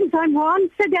my dreams and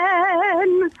once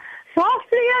again,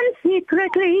 softly and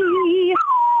secretly.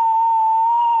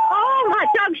 Oh, my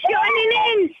dog's joining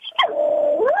in.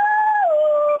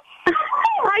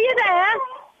 Are you there?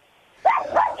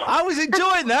 I was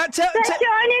enjoying that. They're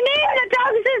joining in, the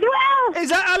dogs as well. Is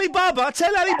that Alibaba?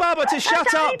 Tell Alibaba to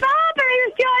shut up. Alibaba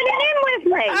is joining in with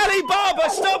me. Alibaba,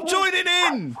 stop joining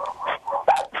in.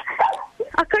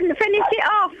 I couldn't finish it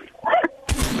off.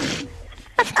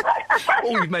 Oh,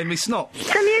 you've made me snot.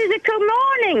 It's a musical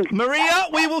morning. Maria,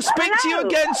 we will speak to you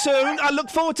again soon. I look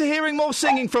forward to hearing more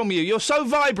singing from you. You're so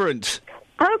vibrant.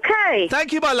 Okay.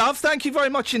 Thank you, my love. Thank you very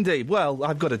much indeed. Well,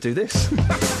 I've got to do this.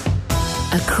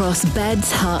 Across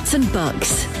beds, hearts and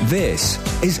bucks. This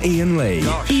is Ian Lee.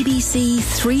 Gosh. BBC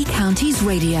Three Counties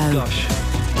Radio. Gosh.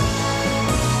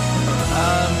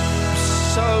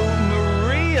 So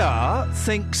Maria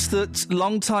thinks that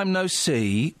long time no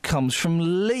see comes from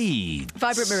Leeds.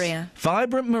 Vibrant Maria.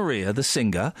 Vibrant Maria, the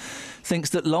singer,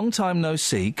 thinks that long time no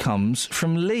see comes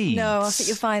from Leeds. No, I think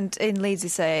you'll find in Leeds they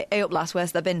say, "Hey up lass,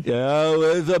 where's the bin?" Yeah,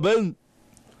 where's the bin?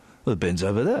 Well, the bin's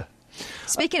over there.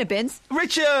 Speaking of bins.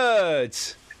 Richard!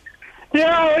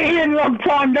 Yeah, Ian, long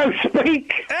time no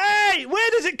speak. Hey,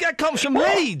 where does it get? Comes from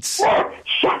Leeds.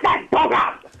 Shut that dog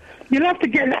up! You'll have to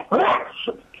get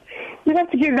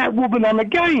that woman on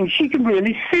again. She can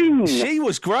really sing. She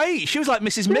was great. She was like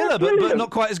Mrs. Miller, but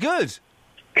not quite as good.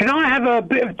 Can I have a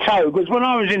bit of toe? Because when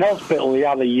I was in hospital the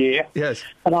other year, yes,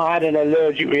 and I had an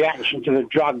allergic reaction to the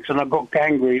drugs, and I got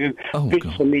gangrene, and bits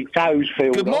of my toes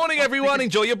filled. Good morning, everyone.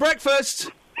 Enjoy your breakfast.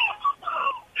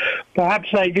 Perhaps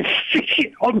they could stick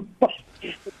it on.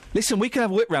 Listen, we can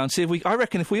have a whip round. See if we. I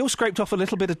reckon if we all scraped off a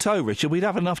little bit of toe, Richard, we'd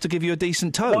have enough to give you a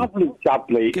decent toe.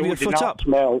 Lovely. Give you a foot up.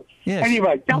 Smell. Yes.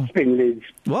 Anyway, dustbin lids.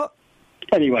 What?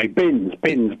 Anyway, bins.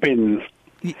 Let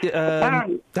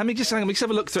me just hang on. We just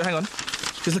have a look through. Hang on.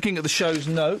 Just looking at the show's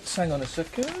notes. Hang on a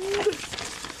second.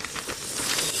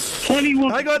 Hang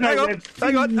on. We're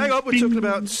talking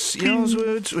about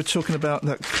Yarlswood. We're talking about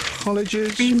that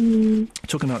colleges. We're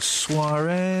talking about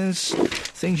soirees.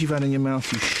 Things you've had in your mouth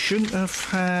you shouldn't have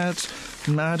had.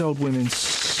 Mad old women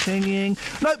singing.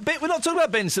 No, we're not talking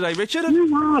about bins today, Richard.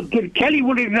 Kelly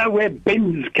wanted to know where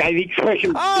bins came. The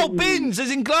expression. Oh, bins, as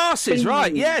in glasses, bins.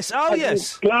 Right? Yes. Oh,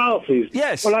 yes. Glasses.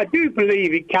 Yes. Well, I do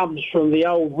believe it comes from the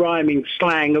old rhyming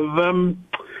slang of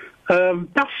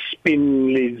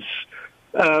dustbin lids.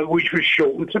 Which was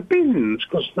shortened to bins,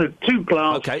 because the two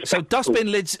glasses... OK, so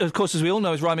dustbin lids, of course, as we all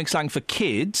know, is rhyming slang for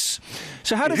kids.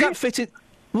 So how does that fit in...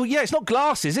 Well, yeah, it's not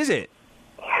glasses, is it?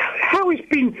 How is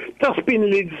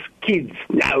dustbin lids kids?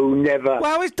 No, never.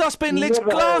 Well, how is dustbin lids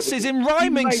glasses in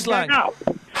rhyming slang?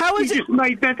 How is you just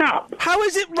made that up. How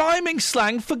is it rhyming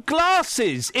slang for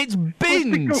glasses? It's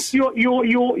bins. Well,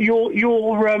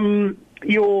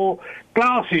 your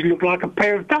glasses look like a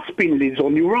pair of dustbin lids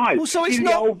on your eyes. Well, so it's in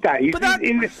not... the old days,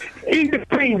 in the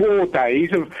pre-war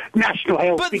days of national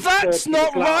health... But that's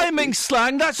not rhyming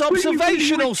slang, that's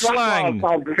observational slang.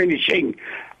 I'm finishing.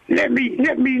 Let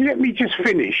me just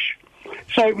finish.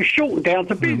 So it was shortened down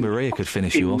to bins. Maria could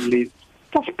finish you off.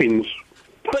 Dustbins.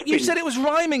 But you said it was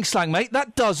rhyming slang, mate.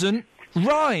 That doesn't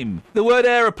rhyme. The word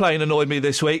aeroplane annoyed me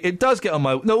this week. It does get on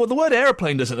my... No, the word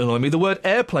aeroplane doesn't annoy me. The word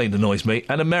airplane annoys me,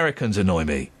 and Americans annoy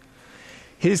me.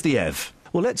 Here's the Ev.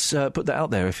 Well, let's put that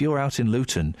out there. If you're out in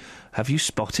Luton, have you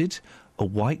spotted a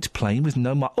white plane with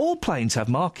no... All planes have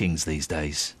markings these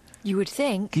days. You would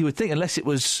think. You would think, unless it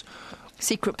was...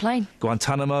 Secret plane.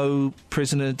 Guantanamo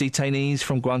prisoner detainees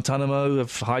from Guantanamo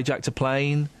have hijacked a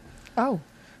plane. Oh,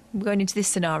 we're going into this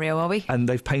scenario, are we? And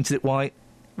they've painted it white.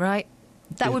 Right.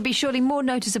 That would be surely more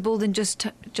noticeable than just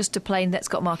a plane that's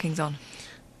got markings on.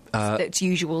 That's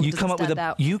usual. You come up with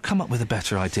a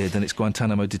better idea than it's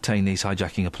Guantanamo detainees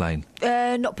hijacking a plane.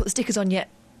 Not put the stickers on yet.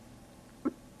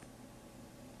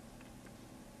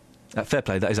 Fair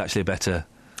play. That is actually a better.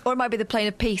 Or it might be the plane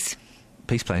of peace.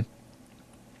 Peace plane.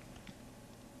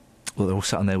 Well, they're all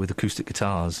sat on there with acoustic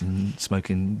guitars and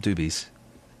smoking doobies.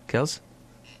 Kels,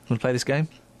 want to play this game?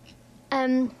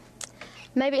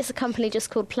 Maybe it's a company just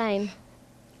called Plane.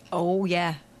 Oh,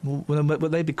 yeah. Well,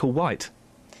 would they be called White?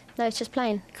 No, it's just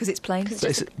Plane. Because it's plain.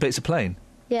 But it's a plane.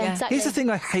 Yeah, exactly. Here's the thing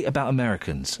I hate about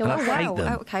Americans, and I hate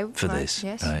them for this.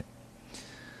 Yes. Right.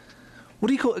 What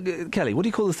do you call... Kelly, what do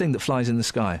you call the thing that flies in the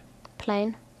sky?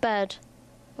 Plane. Bird.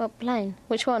 Well, plane.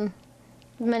 Which one?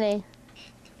 Many.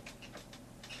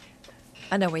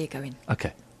 I know where you're going.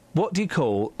 OK. What do you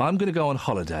call... I'm going to go on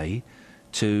holiday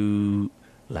to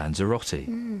Lanzarote.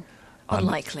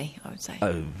 Unlikely, I would say.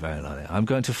 Oh, very likely. I'm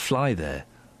going to fly there.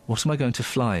 What am I going to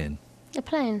fly in? A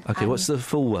plane. OK, what's the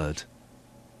full word?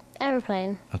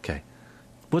 Aeroplane. OK.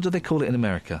 What do they call it in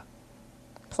America?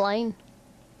 Plane.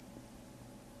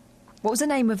 What was the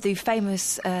name of the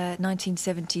famous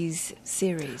 1970s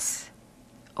series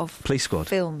of Police Squad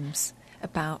films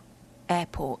about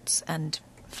airports and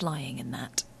flying and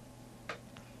that?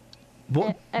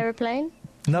 What? Aeroplane?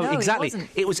 No, exactly.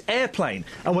 It was airplane.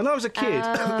 And when I was a kid,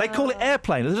 they call it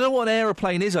airplane. They don't know what an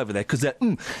aeroplane is over there because they're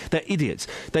idiots.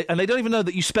 And they don't even know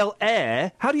that you spell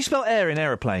air. How do you spell air in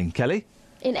aeroplane, Kelly?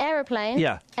 In aeroplane?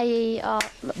 Yeah. A-E-R...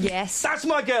 Yes. That's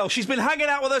my girl. She's been hanging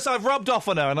out with us. I've rubbed off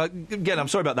on her. And again, I'm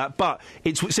sorry about that, but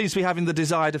it seems to be having the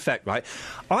desired effect, right?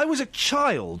 I was a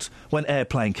child when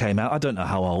airplane came out. I don't know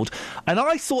how old. And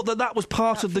I thought that was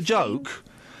part of the joke.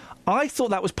 I thought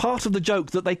that was part of the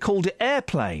joke that they called it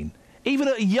airplane. Even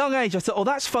at a young age, I thought, oh,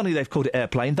 that's funny they've called it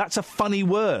airplane. That's a funny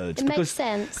word. It makes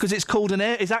sense. Because it's called an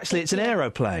it's an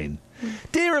aeroplane.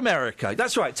 Dear America,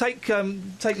 that's right. Take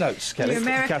notes, Kelly. Dear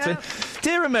America. Catherine.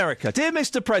 Dear America, dear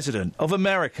Mr. President of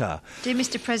America. Dear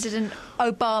Mr. President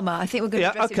Obama. I think we're going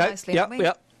to address it nicely, aren't we?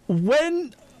 Yeah.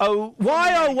 Why?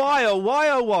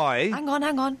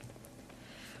 Hang on.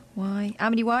 Why? How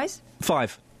many Ys?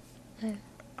 5. Oh.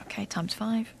 OK, times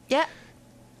 5. Yeah.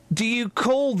 Do you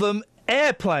call them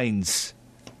airplanes?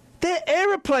 They're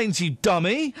aeroplanes, you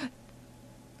dummy.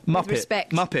 Muppet.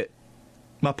 respect. Muppet.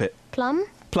 Plum?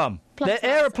 Plum. They're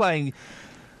aeroplane.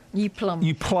 You plum.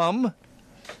 You plum.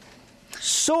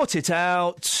 Sort it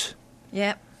out.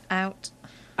 Yep, out.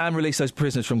 And release those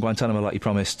prisoners from Guantanamo like you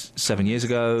promised 7 years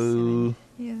ago.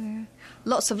 Yeah.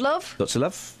 Lots of love. Lots of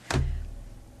love.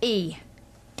 E.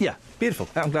 Yeah, beautiful.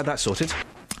 I'm glad that's sorted.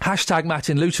 Hashtag Matt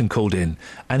in Luton called in,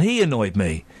 and he annoyed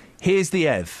me. Here's the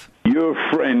Ev. Your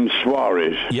friend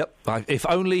Suarez. Yep. If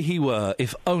only he were.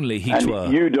 If only he and were.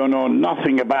 You don't know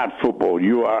nothing about football.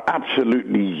 You are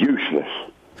absolutely useless.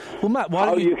 Well, Matt, why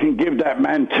How you can give that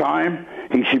man time?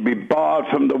 He should be barred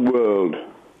from the world.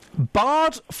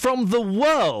 Barred from the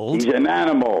world? He's an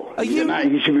animal.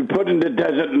 He should be put in the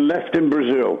desert and left in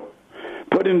Brazil.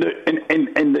 Put in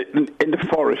the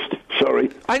forest. Sorry.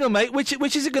 Hang on, mate. Which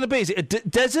is it going to be? Is it a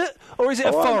desert or is it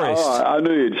a forest? I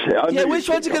knew you'd say. Which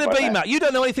one's it going to be, Matt? You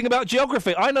don't know anything about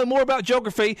geography. I know more about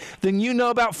geography than you know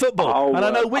about football, and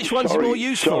I know which one's more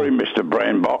useful. Sorry, Mr.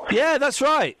 Brainbox. Yeah, that's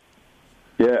right.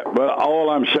 Yeah, well, all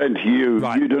I'm saying to you,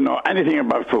 you don't know anything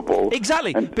about football.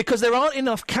 Exactly, because there aren't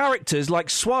enough characters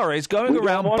like Suarez going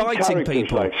around biting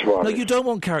people. Like Suarez. No, you don't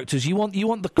want characters. You want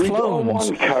the clones. We don't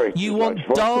want characters. You want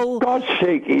like dull. For God's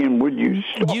sake, Ian, would you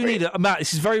stop need Matt,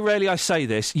 this is very rarely I say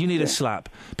this. You need a slap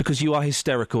because you are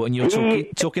hysterical and you're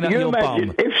talking out of your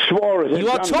bum. If Suarez you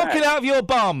are talking out of your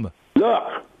bum.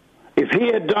 Look, if he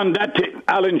had done that to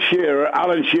Alan Shearer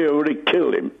would have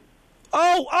killed him.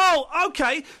 Oh,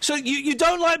 okay. So you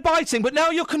don't like biting, but now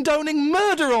you're condoning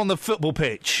murder on the football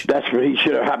pitch. That's what he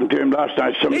should have happened to him last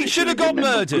night. He should have got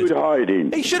murdered. Good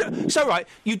hiding. He should have. So right,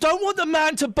 you don't want the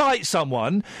man to bite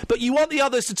someone, but you want the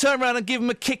others to turn around and give him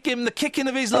the kicking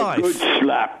of his life. Good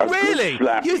slap. Really? Good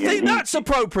slap. You think that's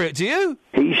appropriate? Do you?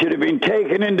 He should have been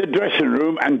taken in the dressing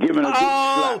room and given a good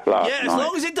slap last night. As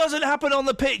long as it doesn't happen on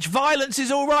the pitch, violence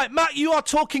is all right. Matt, you are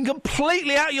talking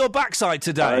completely out your backside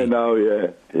today. I know, yeah.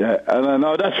 And I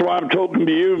know, that's why I'm talking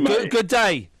to you, mate. Good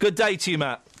day. Good day to you,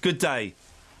 Matt. Good day.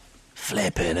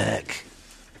 Flippin' heck.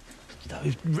 No,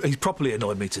 he's properly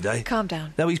annoyed me today. Calm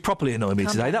down. No, he's properly annoyed me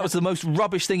today. That was the most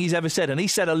rubbish thing he's ever said, and he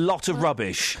said a lot of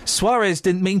rubbish. Suarez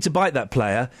didn't mean to bite that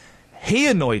player. He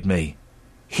annoyed me.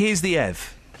 Here's the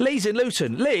Ev. Lee's in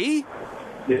Luton. Lee?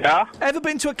 Yeah? Ever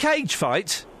been to a cage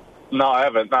fight? No, I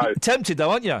haven't, no. Tempted,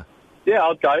 though, aren't you? Yeah,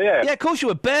 I'd go, yeah. Yeah, of course you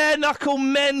were. Bare-knuckle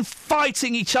men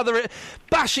fighting each other,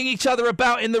 bashing each other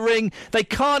about in the ring. They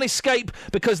can't escape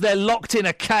because they're locked in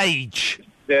a cage.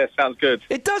 Yeah, sounds good.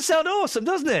 It does sound awesome,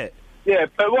 doesn't it? Yeah,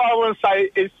 but what I want to say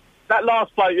is that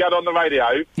last bloke you had on the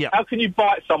radio, yeah. How can you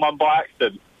bite someone by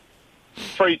accident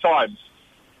 3 times?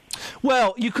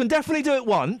 Well, you can definitely do it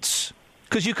once,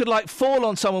 because you could, fall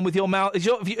on someone with your mouth. As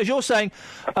you're saying,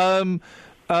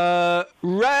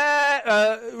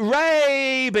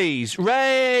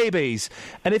 rabies.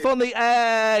 And if on the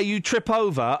air you trip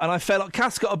over, and I fell,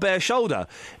 Kath's got a bare shoulder.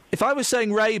 If I was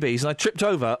saying rabies and I tripped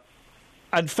over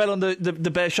and fell on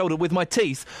the bare shoulder with my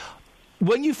teeth,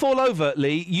 when you fall over,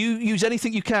 Lee, you use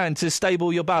anything you can to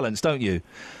stable your balance, don't you?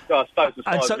 I suppose the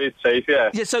size of his teeth, yeah.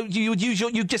 Yeah, so you would use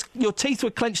your teeth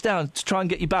would clench down to try and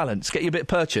get your balance, get you a bit of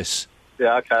purchase.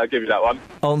 Yeah, OK, I'll give you that one.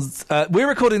 We're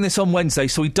recording this on Wednesday,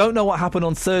 so we don't know what happened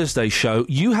on Thursday's show.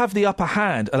 You have the upper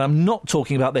hand, and I'm not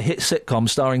talking about the hit sitcom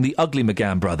starring the ugly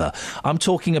McGann brother. I'm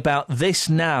talking about this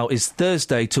now is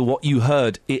Thursday to what you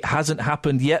heard. It hasn't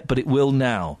happened yet, but it will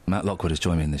now. Matt Lockwood has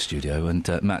joined me in the studio, and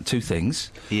Matt, 2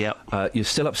 things. Yep. You're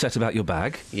still upset about your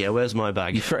bag. Yeah, where's my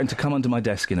bag? You threatened to come under my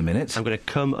desk in a minute. I'm going to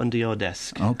come under your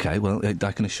desk. OK, well,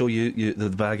 I can assure you the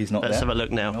bag is not there. Let's have a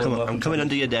look now. Come on, I'm coming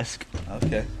under your desk.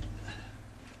 OK.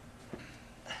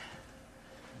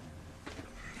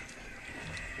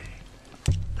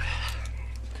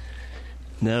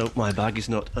 No, my bag is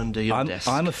not under your desk.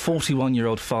 I'm a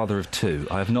 41-year-old father of 2.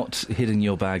 I have not hidden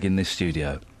your bag in this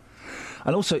studio.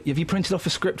 And also, have you printed off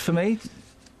a script for me?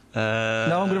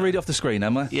 No, I'm going to read it off the screen,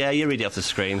 am I? Yeah, you read it off the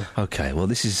screen. OK, well,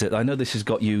 this is... I know this has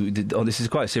got you... this is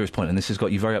quite a serious point, and this has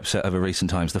got you very upset over recent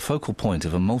times. The focal point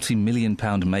of a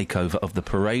multi-million-pound makeover of the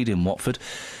parade in Watford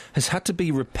has had to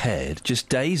be repaired just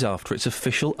days after its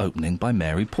official opening by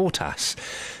Mary Portas.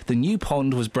 The new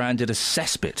pond was branded a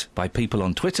cesspit by people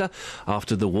on Twitter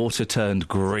after the water turned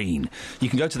green. You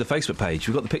can go to the Facebook page.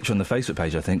 We've got the picture on the Facebook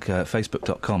page, I think,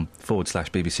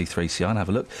 facebook.com/BBC3CR, and have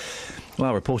a look.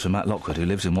 Well, reporter Matt Lockwood, who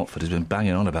lives in Watford, has been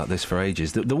banging on about this for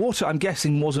ages. The water, I'm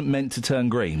guessing, wasn't meant to turn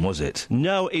green, was it?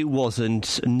 No, it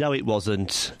wasn't. No, it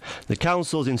wasn't. The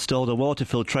council's installed a water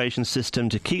filtration system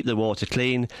to keep the water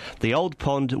clean. The old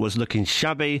pond was looking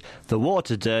shabby, the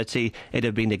water dirty. It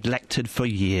had been neglected for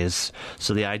years.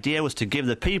 So the idea was to give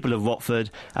the people of Watford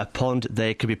a pond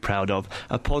they could be proud of,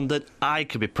 a pond that I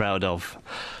could be proud of.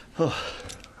 Oh,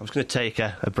 I was going to take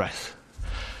a breath.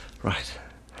 Right.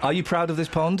 Are you proud of this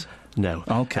pond? No.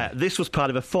 OK. This was part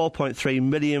of a £4.3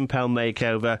 million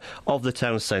makeover of the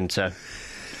town centre.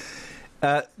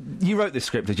 You wrote this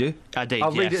script, did you? I did,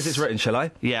 I'll read it as it's written, shall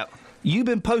I? Yeah. You've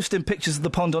been posting pictures of the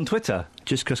pond on Twitter.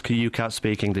 Just because you can't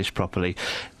speak English properly.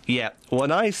 Yeah,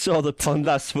 when I saw the pond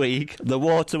last week, the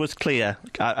water was clear.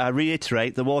 I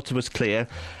reiterate, the water was clear.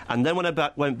 And then when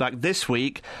I went back this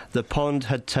week, the pond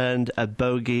had turned a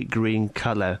bogey green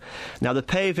colour. Now, the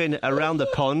paving around the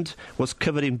pond was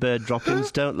covered in bird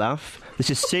droppings. Don't laugh. This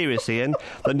is serious, Ian.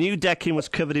 The new decking was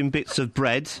covered in bits of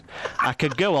bread. I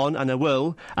could go on, and I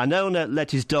will. An owner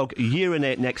let his dog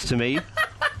urinate next to me.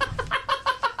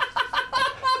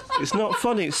 It's not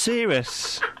funny, it's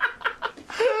serious.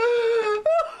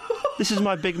 This is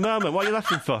my big moment. What are you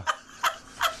laughing for?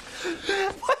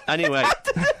 Anyway.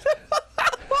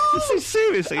 This is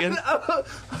serious, Ian. None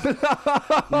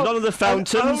of the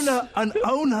fountains... An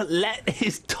owner let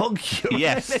his dog urinate.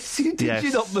 Yes. Did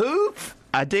you not move?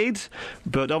 I did,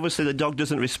 but obviously the dog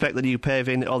doesn't respect the new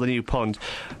paving or the new pond.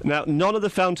 Now, none of the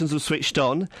fountains were switched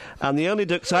on, and the only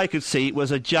ducks I could see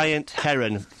was a giant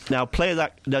heron. Now, play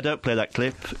that... No, don't play that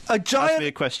clip. Ask me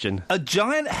a question. A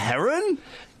giant heron?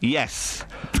 Yes.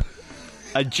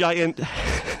 A giant...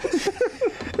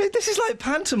 This is like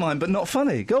pantomime, but not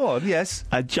funny. Go on, yes.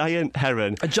 A giant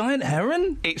heron. A giant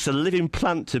heron? It's a living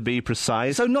plant, to be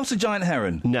precise. So not a giant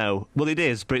heron? No. Well, it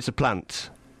is, but it's a plant.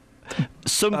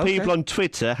 Some people on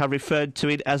Twitter have referred to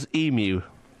it as emu.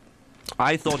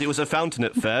 I thought it was a fountain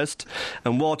at first,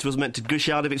 and water was meant to gush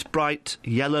out of its bright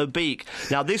yellow beak.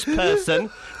 Now, this person...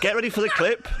 Get ready for the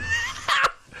clip.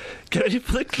 Get ready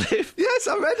for the clip. Yes,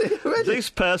 I'm ready. This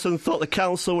person thought the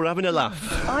council were having a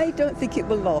laugh. I don't think it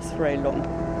will last very long,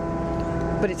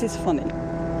 but it is funny.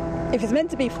 If it's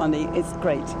meant to be funny, it's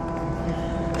great.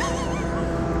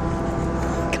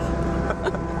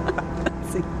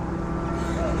 See,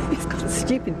 it's got a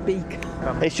stupid beak.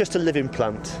 It's just a living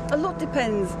plant. A lot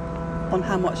depends on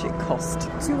how much it cost.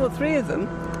 2 or 3 of them,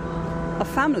 a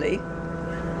family,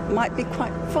 might be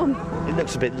quite fun. It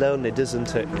looks a bit lonely,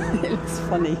 doesn't it? It looks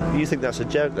funny. You think that's a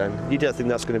joke, then? You don't think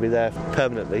that's going to be there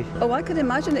permanently? Oh, I could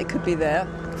imagine it could be there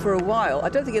for a while. I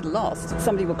don't think it'll last.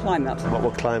 Somebody will climb that. What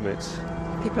will climb it?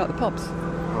 People out the pubs.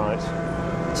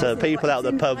 Right. So people out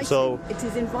the pubs all... It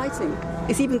is inviting.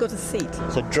 It's even got a seat.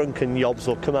 So drunken yobs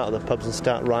will come out of the pubs and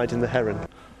start riding the heron.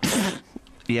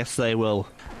 Yes, they will.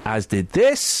 As did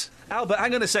this. Albert,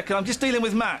 hang on a second. I'm just dealing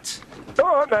with Matt.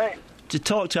 All right, mate. To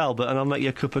talk to Albert and I'll make you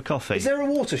a cup of coffee. Is there a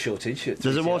water shortage?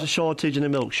 There's a water shortage and a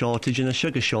milk shortage and a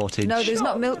sugar shortage. No, there's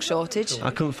not milk shortage.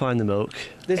 I couldn't find the milk.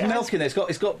 There's milk in there.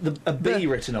 It's got a B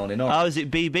written on it. Oh, is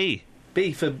it BB?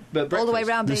 B for breakfast. All the way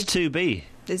round, B. There's 2 B.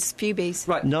 There's a few Bs.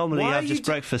 Right. Normally you have just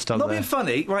breakfast on not there. Not being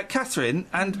funny. Right, Catherine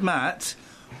and Matt...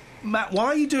 Matt, why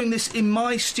are you doing this in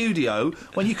my studio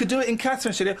when you could do it in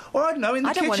Catherine's studio? Or, I don't know, in the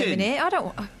kitchen. I don't want him in here. I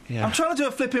don't... Yeah. I'm trying to do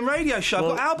a flipping radio show.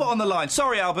 I've got Albert on the line.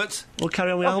 Sorry, Albert. Well,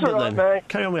 carry on with Albert, then. Mate.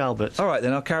 Carry on with Albert. All right,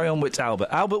 then, I'll carry on with Albert.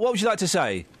 Albert, what would you like to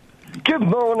say? Good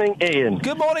morning, Ian.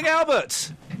 Good morning,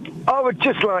 Albert. I would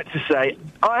just like to say,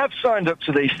 I have signed up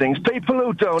to these things. People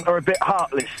who don't are a bit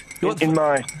heartless, in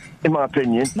my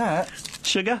opinion. Matt?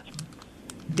 Sugar?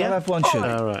 Yeah. I'll have one sugar.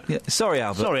 All right. Yeah. Sorry,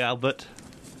 Albert. Sorry, Albert.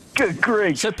 Good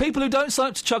grief. So people who don't sign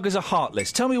up to chuggers are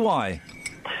heartless. Tell me why.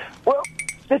 Well,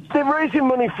 they're raising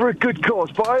money for a good cause,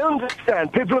 but I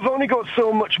understand people have only got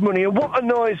so much money, and what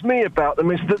annoys me about them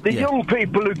is that the young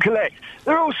people who collect,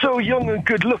 they're also young and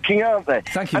good-looking, aren't they?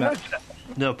 Thank you, Matt.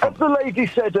 No problem. As the lady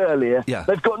said earlier,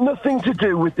 they've got nothing to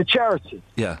do with the charity.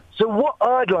 Yeah. So what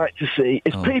I'd like to see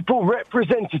is people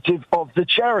representative of the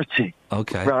charity.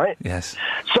 Okay. Right? Yes.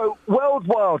 So World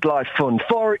Wildlife Fund,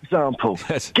 for example,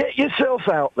 get yourself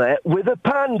out there with a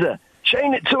panda.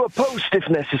 Chain it to a post if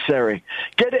necessary.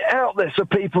 Get it out there so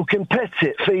people can pet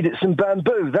it, feed it some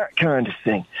bamboo, that kind of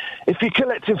thing. If you're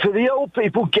collecting for the old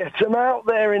people, get them out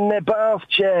there in their bath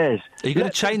chairs. Are you going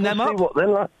to chain them up? What they're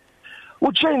like.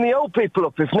 We'll chain the old people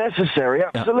up if necessary,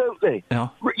 absolutely. Yeah.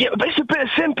 Yeah, but it's a bit of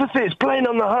sympathy. It's playing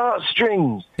on the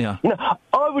heartstrings. Yeah. You know,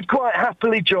 I would quite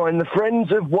happily join the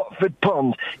Friends of Watford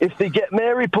Pond if they get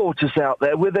Mary Portas out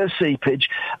there with her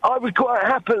seepage. I would quite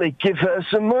happily give her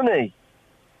some money.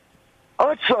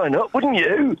 I'd sign up, wouldn't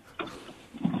you?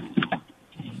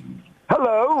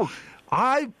 Hello?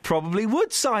 I probably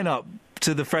would sign up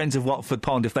to the Friends of Watford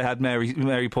Pond if they had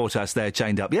Mary Portas there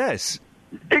chained up, yes.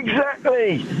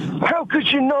 Exactly. How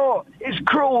could you not? It's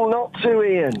cruel not to,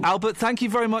 Ian. Albert, thank you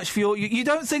very much for your... You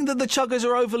don't think that the chuggers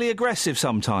are overly aggressive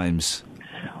sometimes?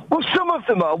 Well, some of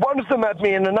them are. One of them had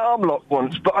me in an arm lock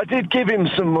once, but I did give him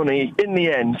some money in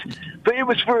the end. But it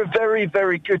was for a very,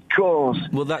 very good cause.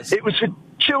 Well, that's... It was for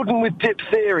children with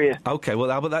diphtheria. OK,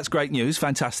 well, Albert, that's great news.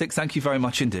 Fantastic. Thank you very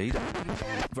much indeed.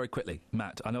 Very quickly,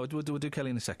 Matt. I know we'll do Kelly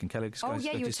in a second. Kelly,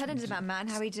 you were telling us about Matt and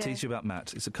how he did. Teach you about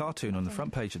Matt. It's a cartoon on the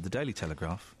front page of the Daily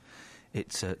Telegraph.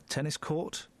 It's a tennis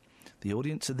court. The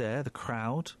audience are there, the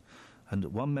crowd, and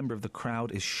one member of the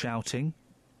crowd is shouting,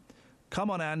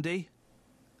 "Come on, Andy,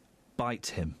 bite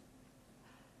him."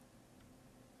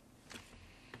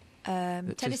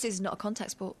 Tennis is not a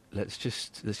contact sport. Let's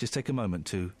just take a moment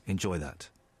to enjoy that.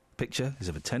 Picture is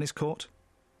of a tennis court.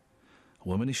 A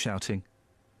woman is shouting,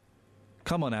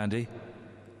 "Come on, Andy,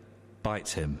 bite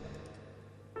him."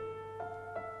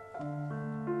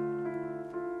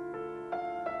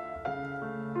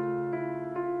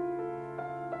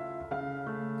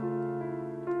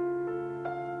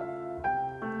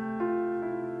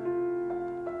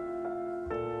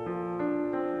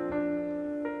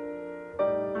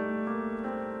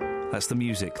 That's the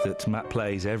music that Matt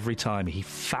plays every time he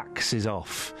faxes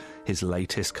off his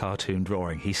latest cartoon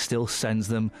drawing. He still sends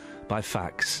them by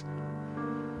fax.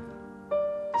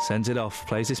 Sends it off,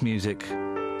 plays this music,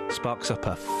 sparks up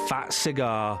a fat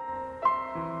cigar,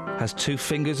 has 2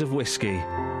 fingers of whiskey,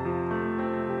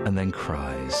 and then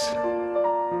cries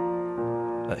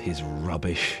at his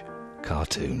rubbish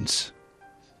cartoons.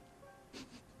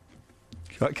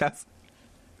 Right, Kath?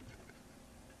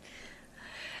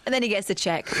 And then he gets a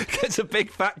cheque. Gets a big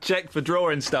fat cheque for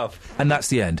drawing stuff. And that's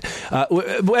the end.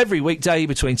 Every weekday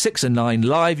between 6 and 9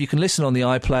 live. You can listen on the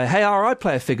iPlayer. Hey, our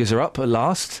iPlayer figures are up at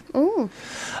last. Ooh.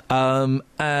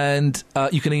 And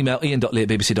you can email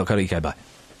ian.lee@bbc.co.uk. Bye.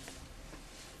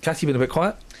 Kath, you've been a bit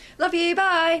quiet. Love you,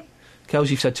 bye.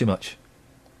 Kels, you've said too much.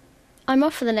 I'm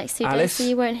off for the next 2 days, Alice? so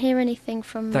you won't hear anything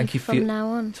from me from now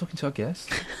on. Talking to our guest.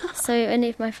 So any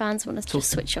of my fans want us to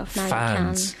just switch off now,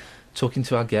 fans. you can. Talking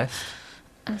to our guest.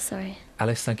 Oh, sorry.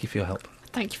 Alice, thank you for your help.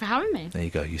 Thank you for having me. There you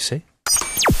go, you see.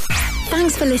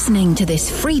 Thanks for listening to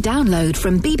this free download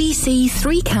from BBC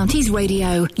Three Counties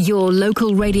Radio, your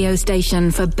local radio station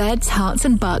for beds, hearts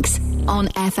and bucks, on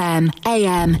FM,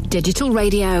 AM, digital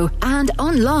radio, and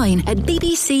online at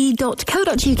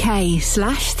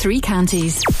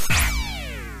bbc.co.uk/3counties.